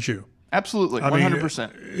Gardner Minshew. Absolutely,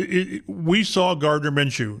 100%. We saw Gardner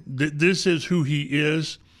Minshew. This is who he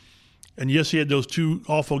is. And yes, he had those two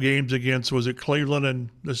awful games against, was it Cleveland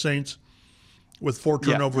and the Saints? with 4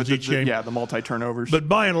 turnovers each game. Yeah, the multi-turnovers. But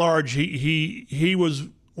by and large, he was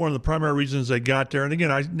one of the primary reasons they got there. And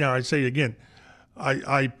again, I say again,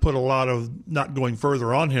 I put a lot of not going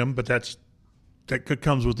further on him, but that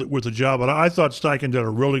comes with the job. But I thought Steichen did a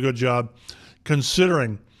really good job,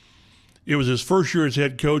 considering it was his first year as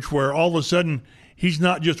head coach, where all of a sudden he's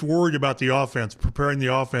not just worried about the offense, preparing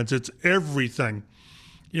the offense. It's everything.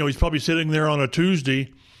 He's probably sitting there on a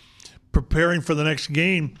Tuesday preparing for the next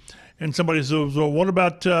game, and somebody says, well, what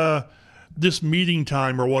about this meeting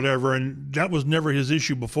time or whatever? And that was never his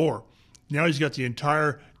issue before. Now he's got the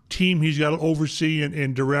entire team he's got to oversee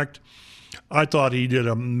and direct. I thought he did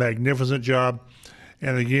a magnificent job.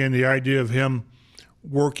 And again, the idea of him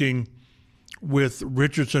working with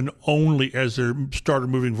Richardson only as they started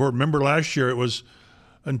moving forward. Remember last year it was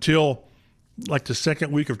until like the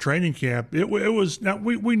second week of training camp. It was now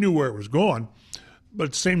we knew where it was going, but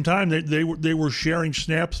at the same time they were sharing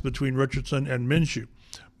snaps between Richardson and Minshew.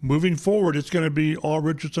 Moving forward, it's going to be all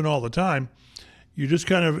Richardson all the time. You just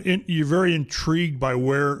you're very intrigued by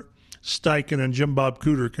where Steichen and Jim Bob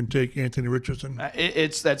Cooter can take Anthony Richardson.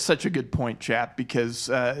 That's such a good point, Chap, because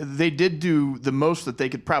they did do the most that they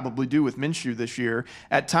could probably do with Minshew this year.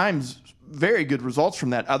 At times, very good results from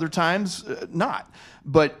that. Other times, not.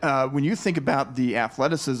 But when you think about the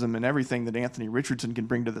athleticism and everything that Anthony Richardson can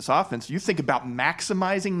bring to this offense, you think about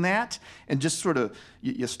maximizing that and just sort of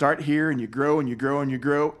you start here and you grow and you grow and you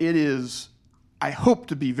grow. It is, I hope,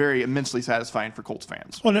 to be very immensely satisfying for Colts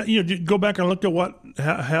fans. Well, go back and look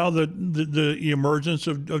at how the emergence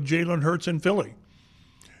of Jalen Hurts in Philly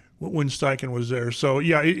when Steichen was there. So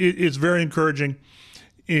yeah, it's very encouraging,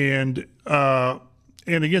 and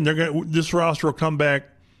again, this roster will come back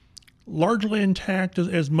largely intact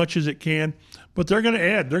as much as it can, but they're going to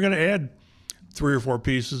add 3 or 4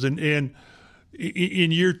 pieces, and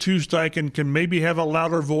in year 2, Steichen can maybe have a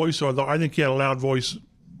louder voice, although I think he had a loud voice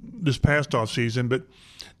this past offseason, but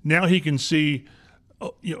now he can see,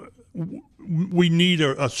 we need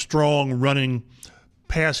a strong running,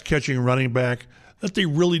 pass-catching running back that they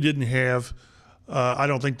really didn't have. I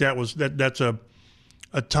don't think that's a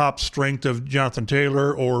top strength of Jonathan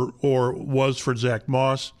Taylor or was for Zach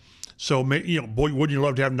Moss. So, boy, wouldn't you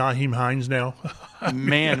love to have Nyheim Hines now?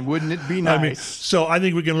 Man, wouldn't it be nice? So I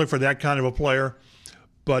think we can look for that kind of a player.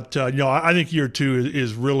 But, I think year 2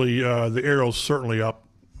 is really the arrow's certainly up.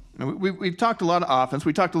 We've talked a lot of offense.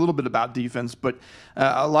 We talked a little bit about defense, but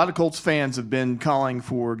a lot of Colts fans have been calling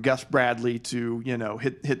for Gus Bradley to,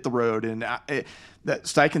 hit the road. And that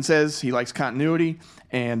Steichen says he likes continuity,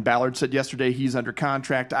 and Ballard said yesterday he's under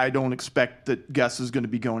contract. I don't expect that Gus is going to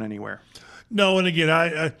be going anywhere. No, and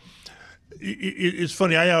again, it's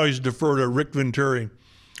funny. I always defer to Rick Venturi,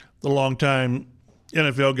 the longtime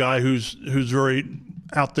NFL guy who's very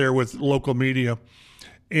out there with local media.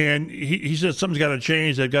 And he said something's got to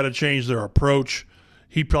change. They've got to change their approach.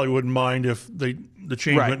 He probably wouldn't mind if the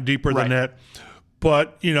change went deeper than that.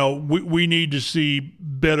 But, we need to see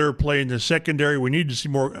better play in the secondary. We need to see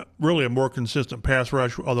a more consistent pass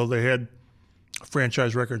rush, although they had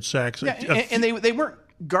franchise record sacks. Yeah, and they weren't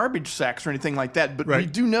garbage sacks or anything like that. But we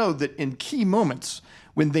do know that in key moments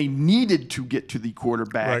when they needed to get to the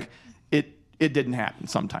quarterback, it didn't happen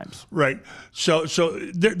sometimes. Right. So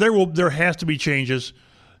there has to be changes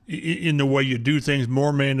in the way you do things,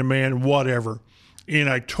 more man-to-man, whatever. And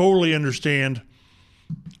I totally understand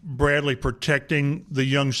Bradley protecting the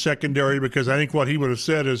young secondary, because I think what he would have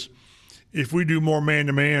said is, if we do more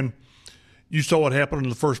man-to-man, you saw what happened in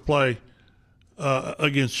the first play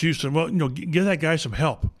against Houston. Well, give that guy some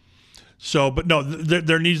help. So, but no,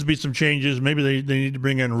 there needs to be some changes. Maybe they need to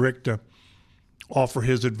bring in Rick to offer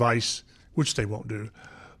his advice, which they won't do.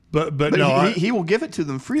 But no, he will give it to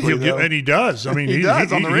them freely, and he does. I mean, he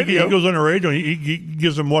does on the radio. He goes on the radio. And he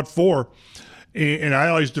gives them what for, and I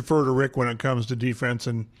always defer to Rick when it comes to defense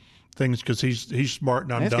and things, because he's smart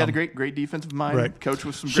and I'm dumb. He's got a great defensive mind. Coach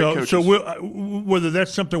with some great coaches. So whether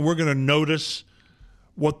that's something we're going to notice,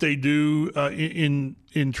 what they do in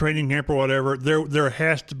training camp or whatever, there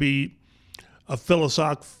has to be a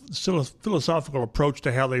philosophical approach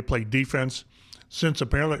to how they play defense. Since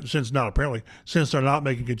they're not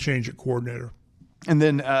making a change at coordinator. And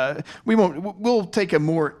then we'll take a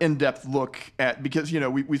more in-depth look at, because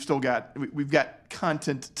we've got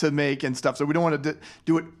content to make and stuff, so we don't want to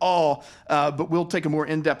do it all. But we'll take a more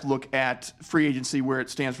in-depth look at free agency, where it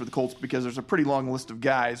stands for the Colts, because there's a pretty long list of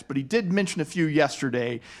guys. But he did mention a few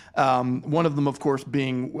yesterday. One of them, of course,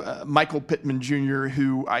 being Michael Pittman Jr.,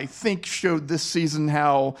 who I think showed this season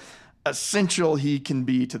how essential he can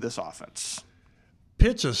be to this offense.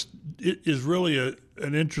 Pitts is really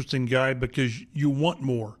an interesting guy, because you want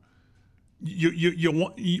more. You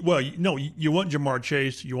want Jamar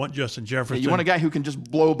Chase, you want Justin Jefferson. Yeah, you want a guy who can just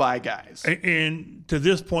blow by guys. And to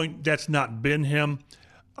this point, that's not been him.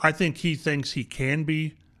 I think he thinks he can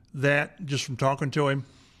be that just from talking to him.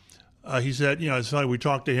 He said, it's funny, we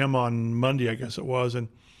talked to him on Monday, I guess it was, and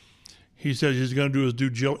he says he's going to do his due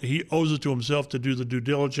diligence. He owes it to himself to do the due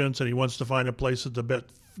diligence, and he wants to find a place that's the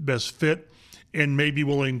best fit, and maybe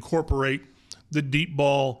will incorporate the deep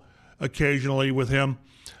ball occasionally with him.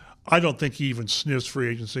 I don't think he even sniffs free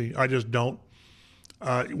agency. I just don't.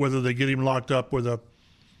 Whether they get him locked up with a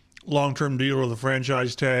long-term deal or the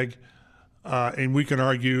franchise tag, and we can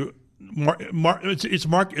argue it's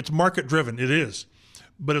market-driven. It is.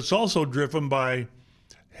 But it's also driven by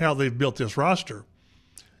how they've built this roster.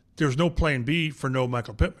 There's no plan B for no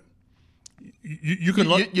Michael Pittman.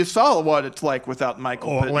 You saw what it's like without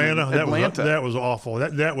Michael Pittman. Atlanta. That was awful.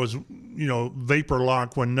 That was vapor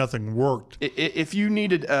lock when nothing worked. If you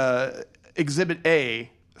needed Exhibit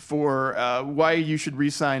A for why you should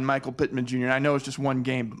re-sign Michael Pittman Jr., I know it's just one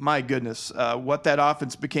game, but my goodness, what that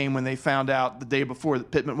offense became when they found out the day before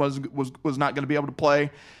that Pittman was not going to be able to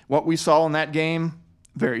play. What we saw in that game.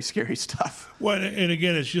 Very scary stuff. Well, and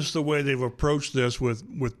again, it's just the way they've approached this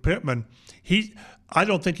with Pittman. I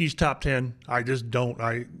don't think he's top 10. I just don't.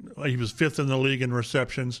 He was 5th in the league in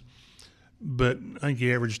receptions, but I think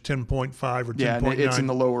he averaged 10.5 or 10.9. Yeah, it's in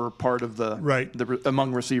the lower part of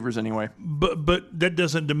among receivers anyway. But that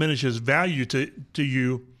doesn't diminish his value to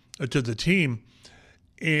you, to the team.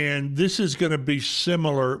 And this is going to be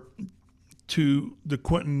similar to the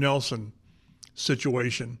Quentin Nelson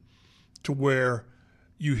situation, to where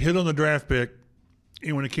you hit on the draft pick,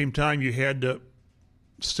 and when it came time, you had to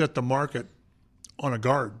set the market on a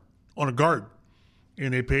guard,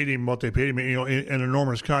 and they paid him what they paid him, an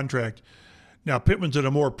enormous contract. Now Pittman's at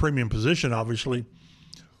a more premium position, obviously,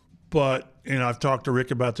 and I've talked to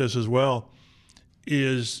Rick about this as well.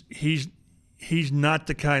 He's not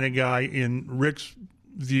the kind of guy in Rick's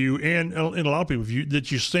view and in a lot of people's view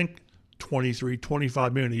that you sink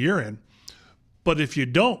 $23-25 million a year in. But if you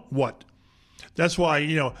don't, what? That's why,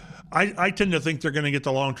 I tend to think they're going to get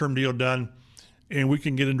the long-term deal done, and we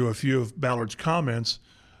can get into a few of Ballard's comments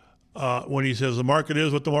when he says the market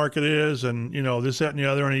is what the market is, and, this, that, and the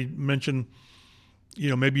other. And he mentioned,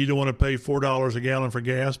 maybe you don't want to pay $4 a gallon for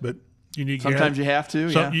gas, but you need gas. Sometimes you have to,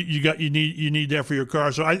 yeah. You need that for your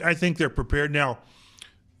car. So I think they're prepared. Now,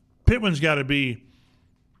 Pittman's got to be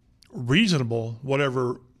reasonable,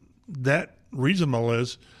 whatever that reasonable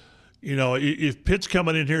is. If Pitt's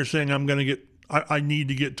coming in here saying I need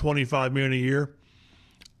to get $25 million a year,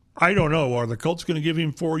 I don't know. Are the Colts going to give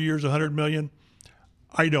him 4 years, $100 million?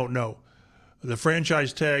 I don't know. The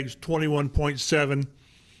franchise tag's 21.7,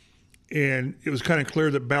 and it was kind of clear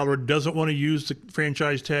that Ballard doesn't want to use the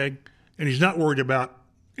franchise tag, and he's not worried about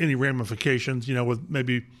any ramifications. With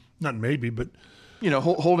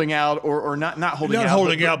holding out or not holding out. Not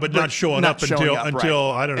holding out, but not showing up until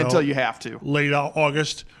I don't know. Until you have to. Late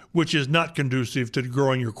August, which is not conducive to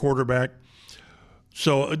growing your quarterback.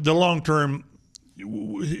 So the long term,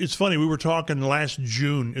 it's funny. We were talking last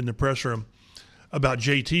June in the press room about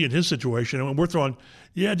JT and his situation, and we're throwing,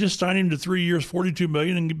 just sign him to 3 years, $42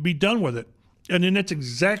 million, and be done with it. And then that's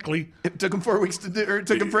exactly. It took him 4 weeks to do, or it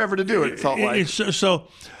took him forever to do it. It felt like. So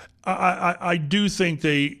I do think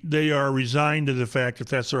they are resigned to the fact, if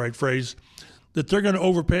that's the right phrase, that they're going to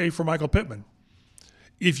overpay for Michael Pittman.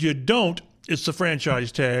 If you don't, it's the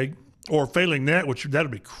franchise tag, or failing that, which that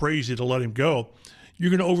would be crazy to let him go. You're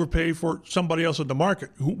going to overpay for somebody else in the market,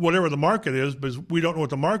 whatever the market is, but we don't know what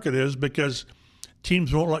the market is because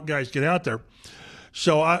teams won't let guys get out there.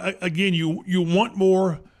 So, again, you want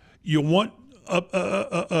more. You want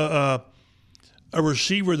a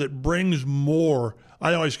receiver that brings more.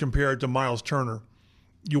 I always compare it to Miles Turner.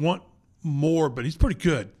 You want more, but he's pretty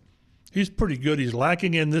good. He's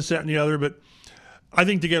lacking in this, that, and the other, but I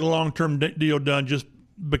think to get a long-term deal done just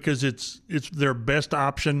because it's their best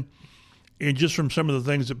option. And just from some of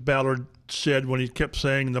the things that Ballard said when he kept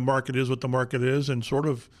saying the market is what the market is, and sort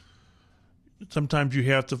of sometimes you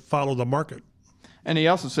have to follow the market. And he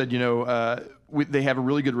also said, they have a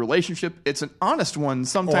really good relationship. It's an honest one,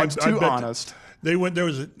 sometimes too honest. It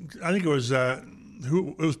was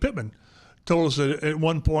Pittman. Told us that at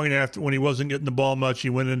one point after when he wasn't getting the ball much, he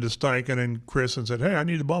went into Steichen and Chris and said, hey, I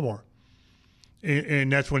need the ball more.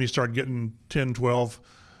 And that's when he started getting 10, 12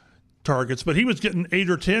 targets. But he was getting 8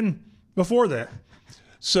 or 10 before that.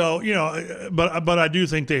 So, but I do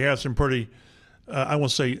think they have some pretty, I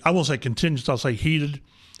won't say contingent, I'll say heated,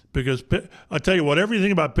 because I'll tell you what,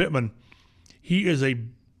 everything about Pittman, he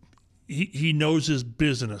knows his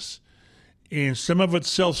business. And some of it's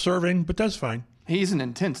self-serving, but that's fine. He's an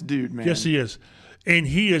intense dude, man. Yes, he is. And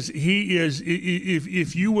he is.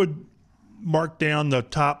 If you would mark down the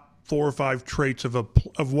top 4 or 5 traits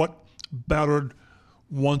of what Ballard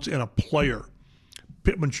wants in a player,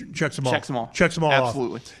 Pittman checks them all. Checks them all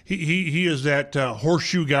Absolutely. off. He is that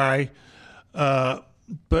horseshoe guy.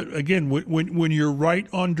 But again, when you're right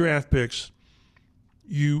on draft picks,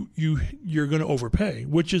 you're going to overpay,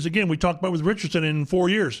 which is, again, we talked about with Richardson in 4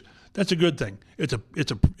 years. That's a good thing. It's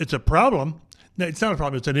a problem. No, it's not a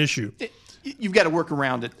problem. It's an issue. You've got to work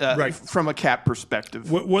around it right. from a cap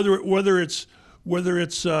perspective. Whether it's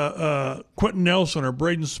Quentin Nelson or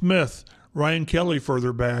Braden Smith, Ryan Kelly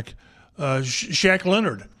further back, Shaq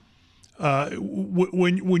Leonard.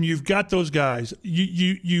 When you've got those guys,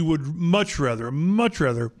 you would much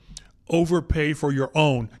rather overpay for your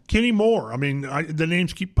own. Kenny Moore. I mean, the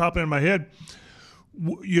names keep popping in my head.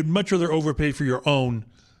 You'd much rather overpay for your own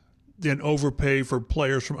than overpay for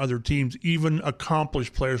players from other teams, even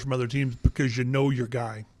accomplished players from other teams, because you know your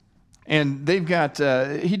guy. And they've got,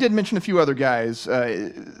 he did mention a few other guys.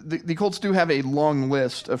 The Colts do have a long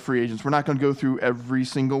list of free agents. We're not going to go through every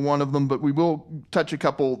single one of them, but we will touch on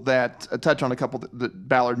a couple that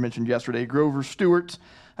Ballard mentioned yesterday. Grover Stewart,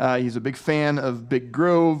 he's a big fan of Big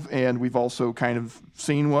Grove, and we've also kind of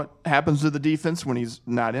seen what happens to the defense when he's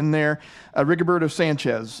not in there. Rigoberto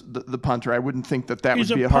Sanchez, the punter, I wouldn't think that would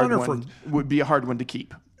be a hard one. Would be a hard one to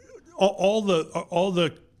keep. All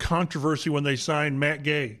the controversy when they signed Matt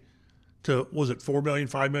Gay to, was it $4 million,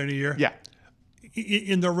 $5 million a year? Yeah.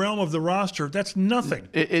 In the realm of the roster, that's nothing.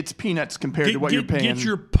 It's peanuts compared to what you're paying. Get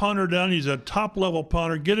your punter done. He's a top-level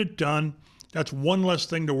punter. Get it done. That's one less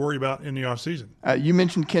thing to worry about in the offseason. You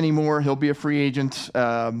mentioned Kenny Moore. He'll be a free agent.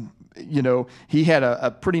 He had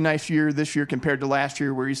a pretty nice year this year compared to last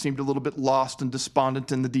year, where he seemed a little bit lost and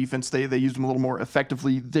despondent in the defense. They used him a little more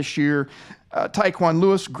effectively this year. Tyquan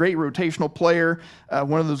Lewis, great rotational player,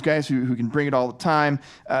 one of those guys who can bring it all the time,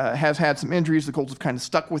 has had some injuries. The Colts have kind of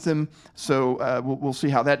stuck with him, so we'll see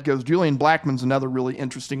how that goes. Julian Blackmon's another really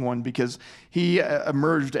interesting one because he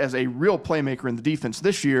emerged as a real playmaker in the defense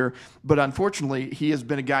this year, but unfortunately he has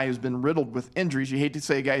been a guy who's been riddled with injuries. You hate to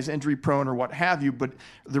say a guy's injury prone or what have you, but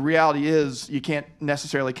the reality is you can't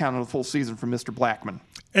necessarily count on a full season from Mr. Blackmon.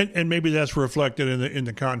 And maybe that's reflected in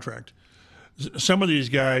the contract. Some of these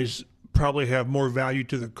guys probably have more value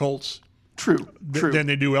to the Colts than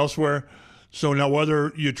they do elsewhere. So now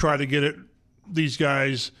whether you try to get these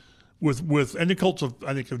guys with and the Colts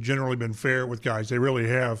have generally been fair with guys. They really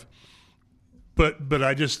have. But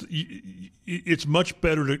it's much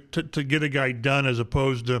better to get a guy done as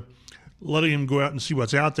opposed to letting him go out and see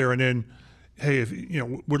what's out there and then, hey, if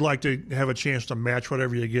would like to have a chance to match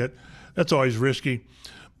whatever you get. That's always risky.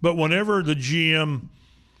 But whenever the GM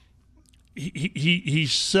he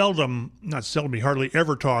hardly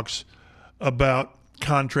ever talks about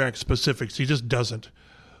contract specifics. He just doesn't.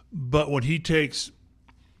 But when he takes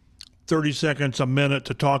 30 seconds, a minute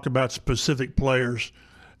to talk about specific players,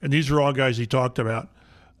 and these are all guys he talked about,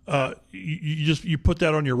 you put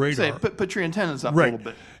that on your radar. Put your antennas up right. a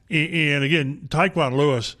little bit. And again, Tyquan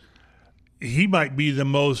Lewis, he might be the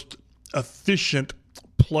most efficient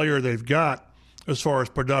player they've got as far as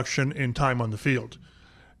production and time on the field.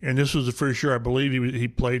 And this was the first year I believe he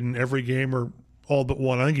played in every game or all but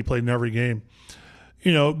one. I think he played in every game.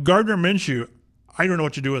 Gardner Minshew, I don't know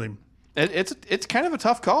what to do with him. It's kind of a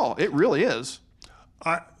tough call. It really is.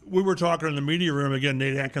 We were talking in the media room again.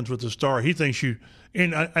 Nate Atkins with the Star. He thinks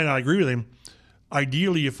and I agree with him.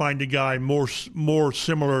 Ideally, you find a guy more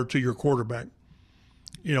similar to your quarterback.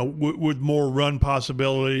 With more run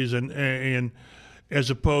possibilities and as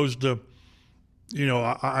opposed to,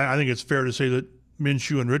 I think it's fair to say that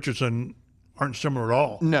Minshew and Richardson aren't similar at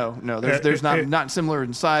all. No, there's not similar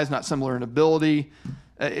in size, not similar in ability.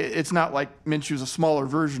 It's not like Minshew's a smaller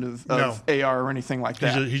version of AR or anything like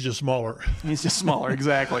that. He's just smaller. He's just smaller,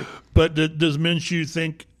 exactly. But does Minshew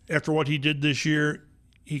think after what he did this year,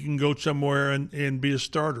 he can go somewhere and be a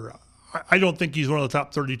starter? I don't think he's one of the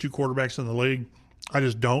top 32 quarterbacks in the league. I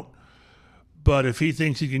just don't. But if he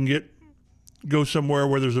thinks he can go somewhere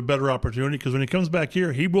where there's a better opportunity, because when he comes back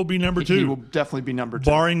here, he will be number 2. He will definitely be number 2.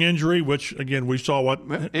 Barring injury, which, again, we saw what...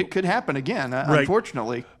 It could happen again, right.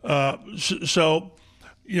 Unfortunately. So,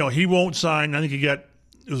 he won't sign. I think it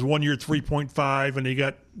was 1 year, 3.5, and he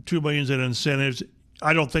got $2 million in incentives.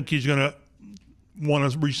 I don't think he's going to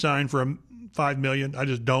want to re-sign for $5 million. I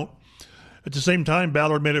just don't. At the same time,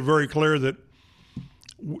 Ballard made it very clear that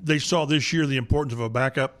they saw this year the importance of a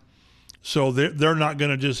backup. So they're not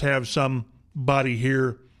going to just have somebody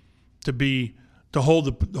here to hold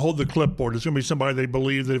the clipboard. It's going to be somebody they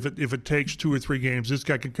believe that if it takes 2 or 3 games, this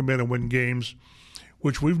guy can come in and win games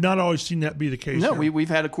which we've not always seen that be the case. No, here. we've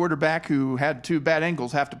had a quarterback who had 2 bad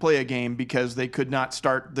ankles have to play a game because they could not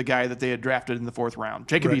start the guy that they had drafted in the 4th round.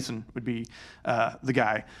 Jacob Eason would be the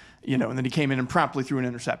guy, and then he came in and promptly threw an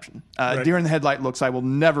interception. Deer in the headlight looks I will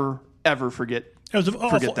never, ever forget. It was an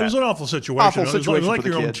awful situation. It was like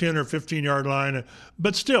your own 10 or 15-yard line.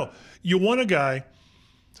 But still, you want a guy.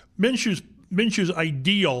 Minshew's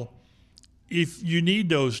ideal if you need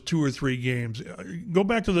those 2 or 3 games. Go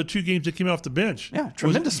back to the 2 games that came off the bench. Yeah,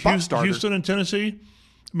 tremendous spot starter. Houston and Tennessee,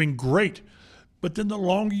 great. But then the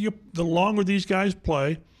longer these guys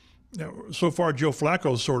play, so far Joe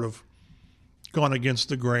Flacco's sort of gone against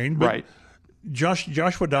the grain. But right.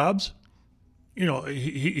 Joshua Dobbs,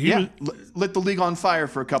 he lit the league on fire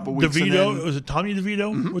for a couple weeks. DeVito, was it Tommy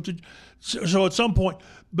DeVito? Mm-hmm. So at some point,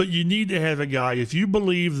 but you need to have a guy, if you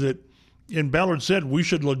believe that, and Ballard said we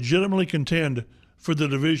should legitimately contend for the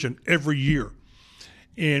division every year,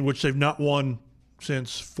 and which they've not won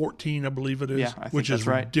since 14, I believe it is, I think which that's is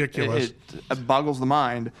right. ridiculous. It boggles the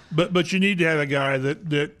mind. But you need to have a guy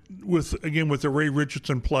that with the Ray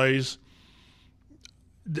Richardson plays,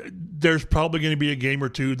 there's probably going to be a game or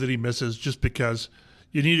 2 that he misses just because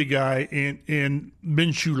you need a guy in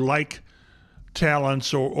Minshew-like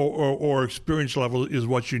talents or experience level is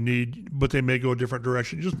what you need, but they may go a different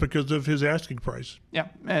direction just because of his asking price. Yeah,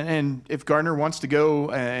 and if Gardner wants to go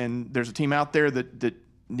and there's a team out there that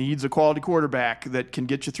needs a quality quarterback that can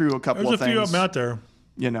get you through a couple of things. There's a few of them out there.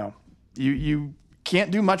 You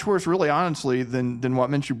can't do much worse, really, honestly, than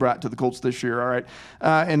what Minshew brought to the Colts this year. All right,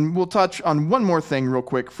 and we'll touch on one more thing real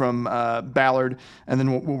quick from Ballard, and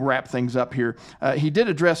then we'll wrap things up here. He did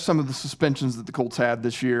address some of the suspensions that the Colts had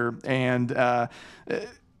this year, and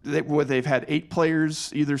they've had 8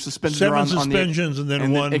 players either suspended 7 or on suspensions, and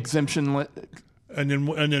then 1 exemption, and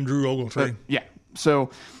then Drew Ogletree. Yeah.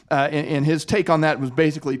 So, and his take on that was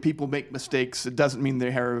basically people make mistakes. It doesn't mean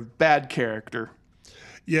they have bad character.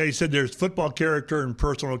 Yeah, he said there's football character and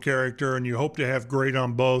personal character, and you hope to have great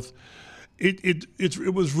on both. It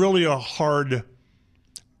was really a hard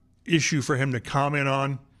issue for him to comment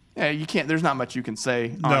on. Yeah, you can't. There's not much you can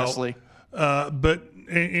say, honestly. No, but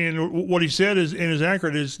what he said is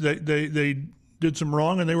accurate. Is that they did some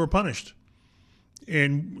wrong and they were punished,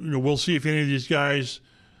 and we'll see if any of these guys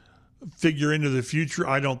figure into the future.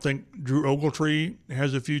 I don't think Drew Ogletree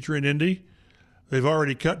has a future in Indy. They've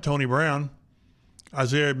already cut Tony Brown.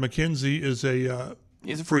 Isaiah McKenzie is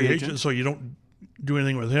he's a free agent, so you don't do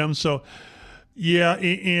anything with him. So, yeah,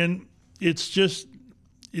 and it's just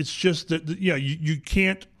that you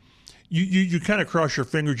can't you kind of cross your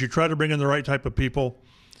fingers. You try to bring in the right type of people,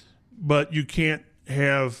 but you can't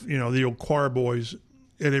have the old choir boys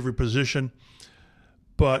at every position.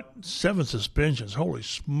 But 7 suspensions, holy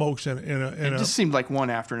smokes! It just seemed like one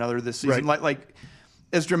after another this season. Right. Like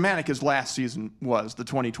as dramatic as last season was, the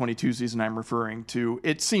 2022 season I'm referring to,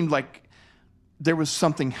 it seemed like there was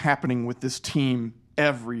something happening with this team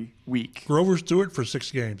every week. Grover Stewart for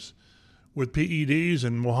 6 games with PEDs,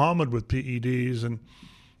 and Muhammad with PEDs, and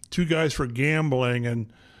 2 guys for gambling,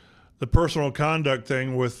 and the personal conduct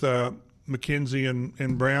thing with McKenzie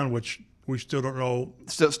and Brown, which we still don't know.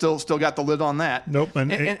 Still got the lid on that. Nope.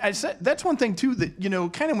 And I said that's one thing too that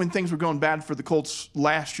kind of when things were going bad for the Colts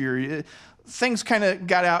last year, things kind of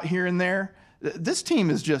got out here and there. This team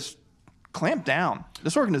is just clamped down.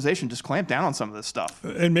 This organization just clamped down on some of this stuff.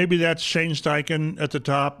 And maybe that's Shane Steichen at the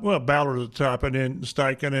top, Ballard at the top, and then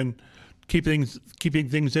Steichen, and keeping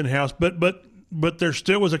things in house. But there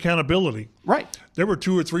still was accountability. Right. There were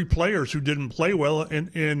 2 or 3 players who didn't play well,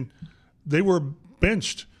 and they were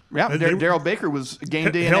benched. Yeah, Daryl Baker was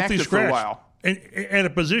game day inactive for a while. And at a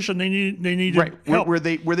position they needed help. Where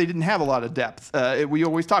they didn't have a lot of depth. We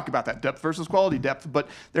always talk about that, depth versus quality depth, but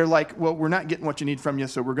they're like, well, we're not getting what you need from you,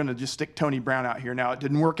 so we're going to just stick Tony Brown out here. Now, it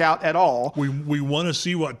didn't work out at all. We want to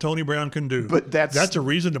see what Tony Brown can do. But that's a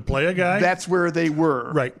reason to play a guy. That's where they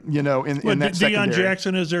were. Right. In that secondary. Deion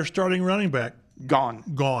Jackson is their starting running back.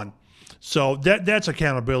 Gone. So that's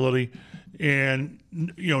accountability. And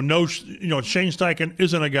Shane Steichen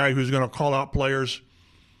isn't a guy who's going to call out players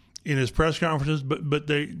in his press conferences, but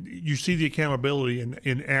you see the accountability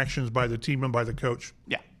in actions by the team and by the coach.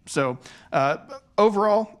 Yeah. So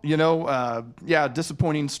overall,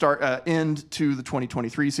 disappointing end to the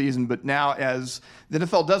 2023 season. But now, as the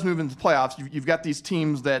NFL does move into the playoffs, you've got these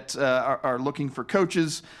teams that are looking for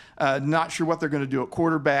coaches, not sure what they're going to do at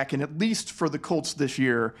quarterback, and at least for the Colts this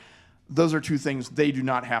year, those are 2 things they do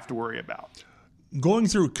not have to worry about. Going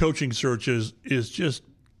through coaching searches is just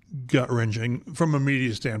gut-wrenching from a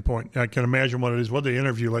media standpoint. I can imagine what it is. What they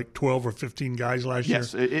interview, like 12 or 15 guys last year.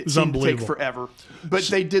 Yes, it was seemed to unbelievable. take forever. But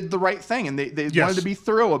they did the right thing, and they wanted to be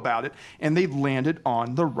thorough about it, and they landed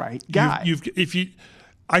on the right guy.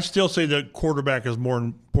 I still say the quarterback is more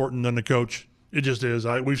important than the coach. It just is.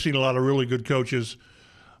 We've seen a lot of really good coaches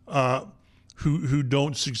who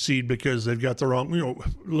don't succeed because they've got the wrong.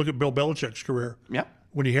 Look at Bill Belichick's career. Yeah.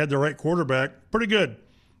 When he had the right quarterback, pretty good.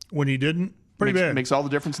 When he didn't, pretty bad. Makes all the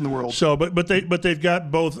difference in the world. So, but they've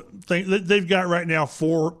got both things. They've got right now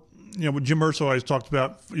four. What Jim Irsay always talked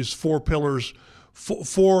about is four pillars,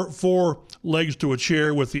 four legs to a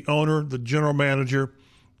chair with the owner, the general manager,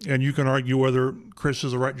 and you can argue whether Chris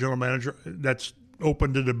is the right general manager. That's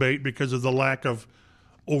open to debate because of the lack of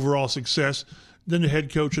overall success. Then the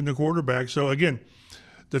head coach and the quarterback. So again,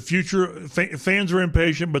 the future fans are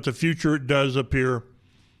impatient, but the future does appear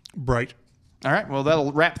bright. All right, well,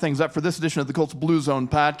 that'll wrap things up for this edition of the Colts Blue Zone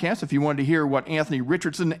Podcast. If you wanted to hear what Anthony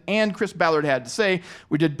Richardson and Chris Ballard had to say,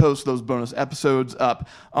 we did post those bonus episodes up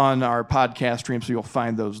on our podcast stream, so you'll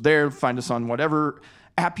find those there. Find us on whatever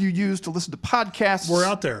app you use to listen to podcasts. We're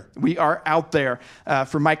out there. We are out there.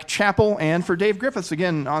 For Mike Chappell and for Dave Griffiths,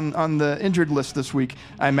 again, on the injured list this week,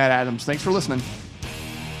 I'm Matt Adams. Thanks for listening.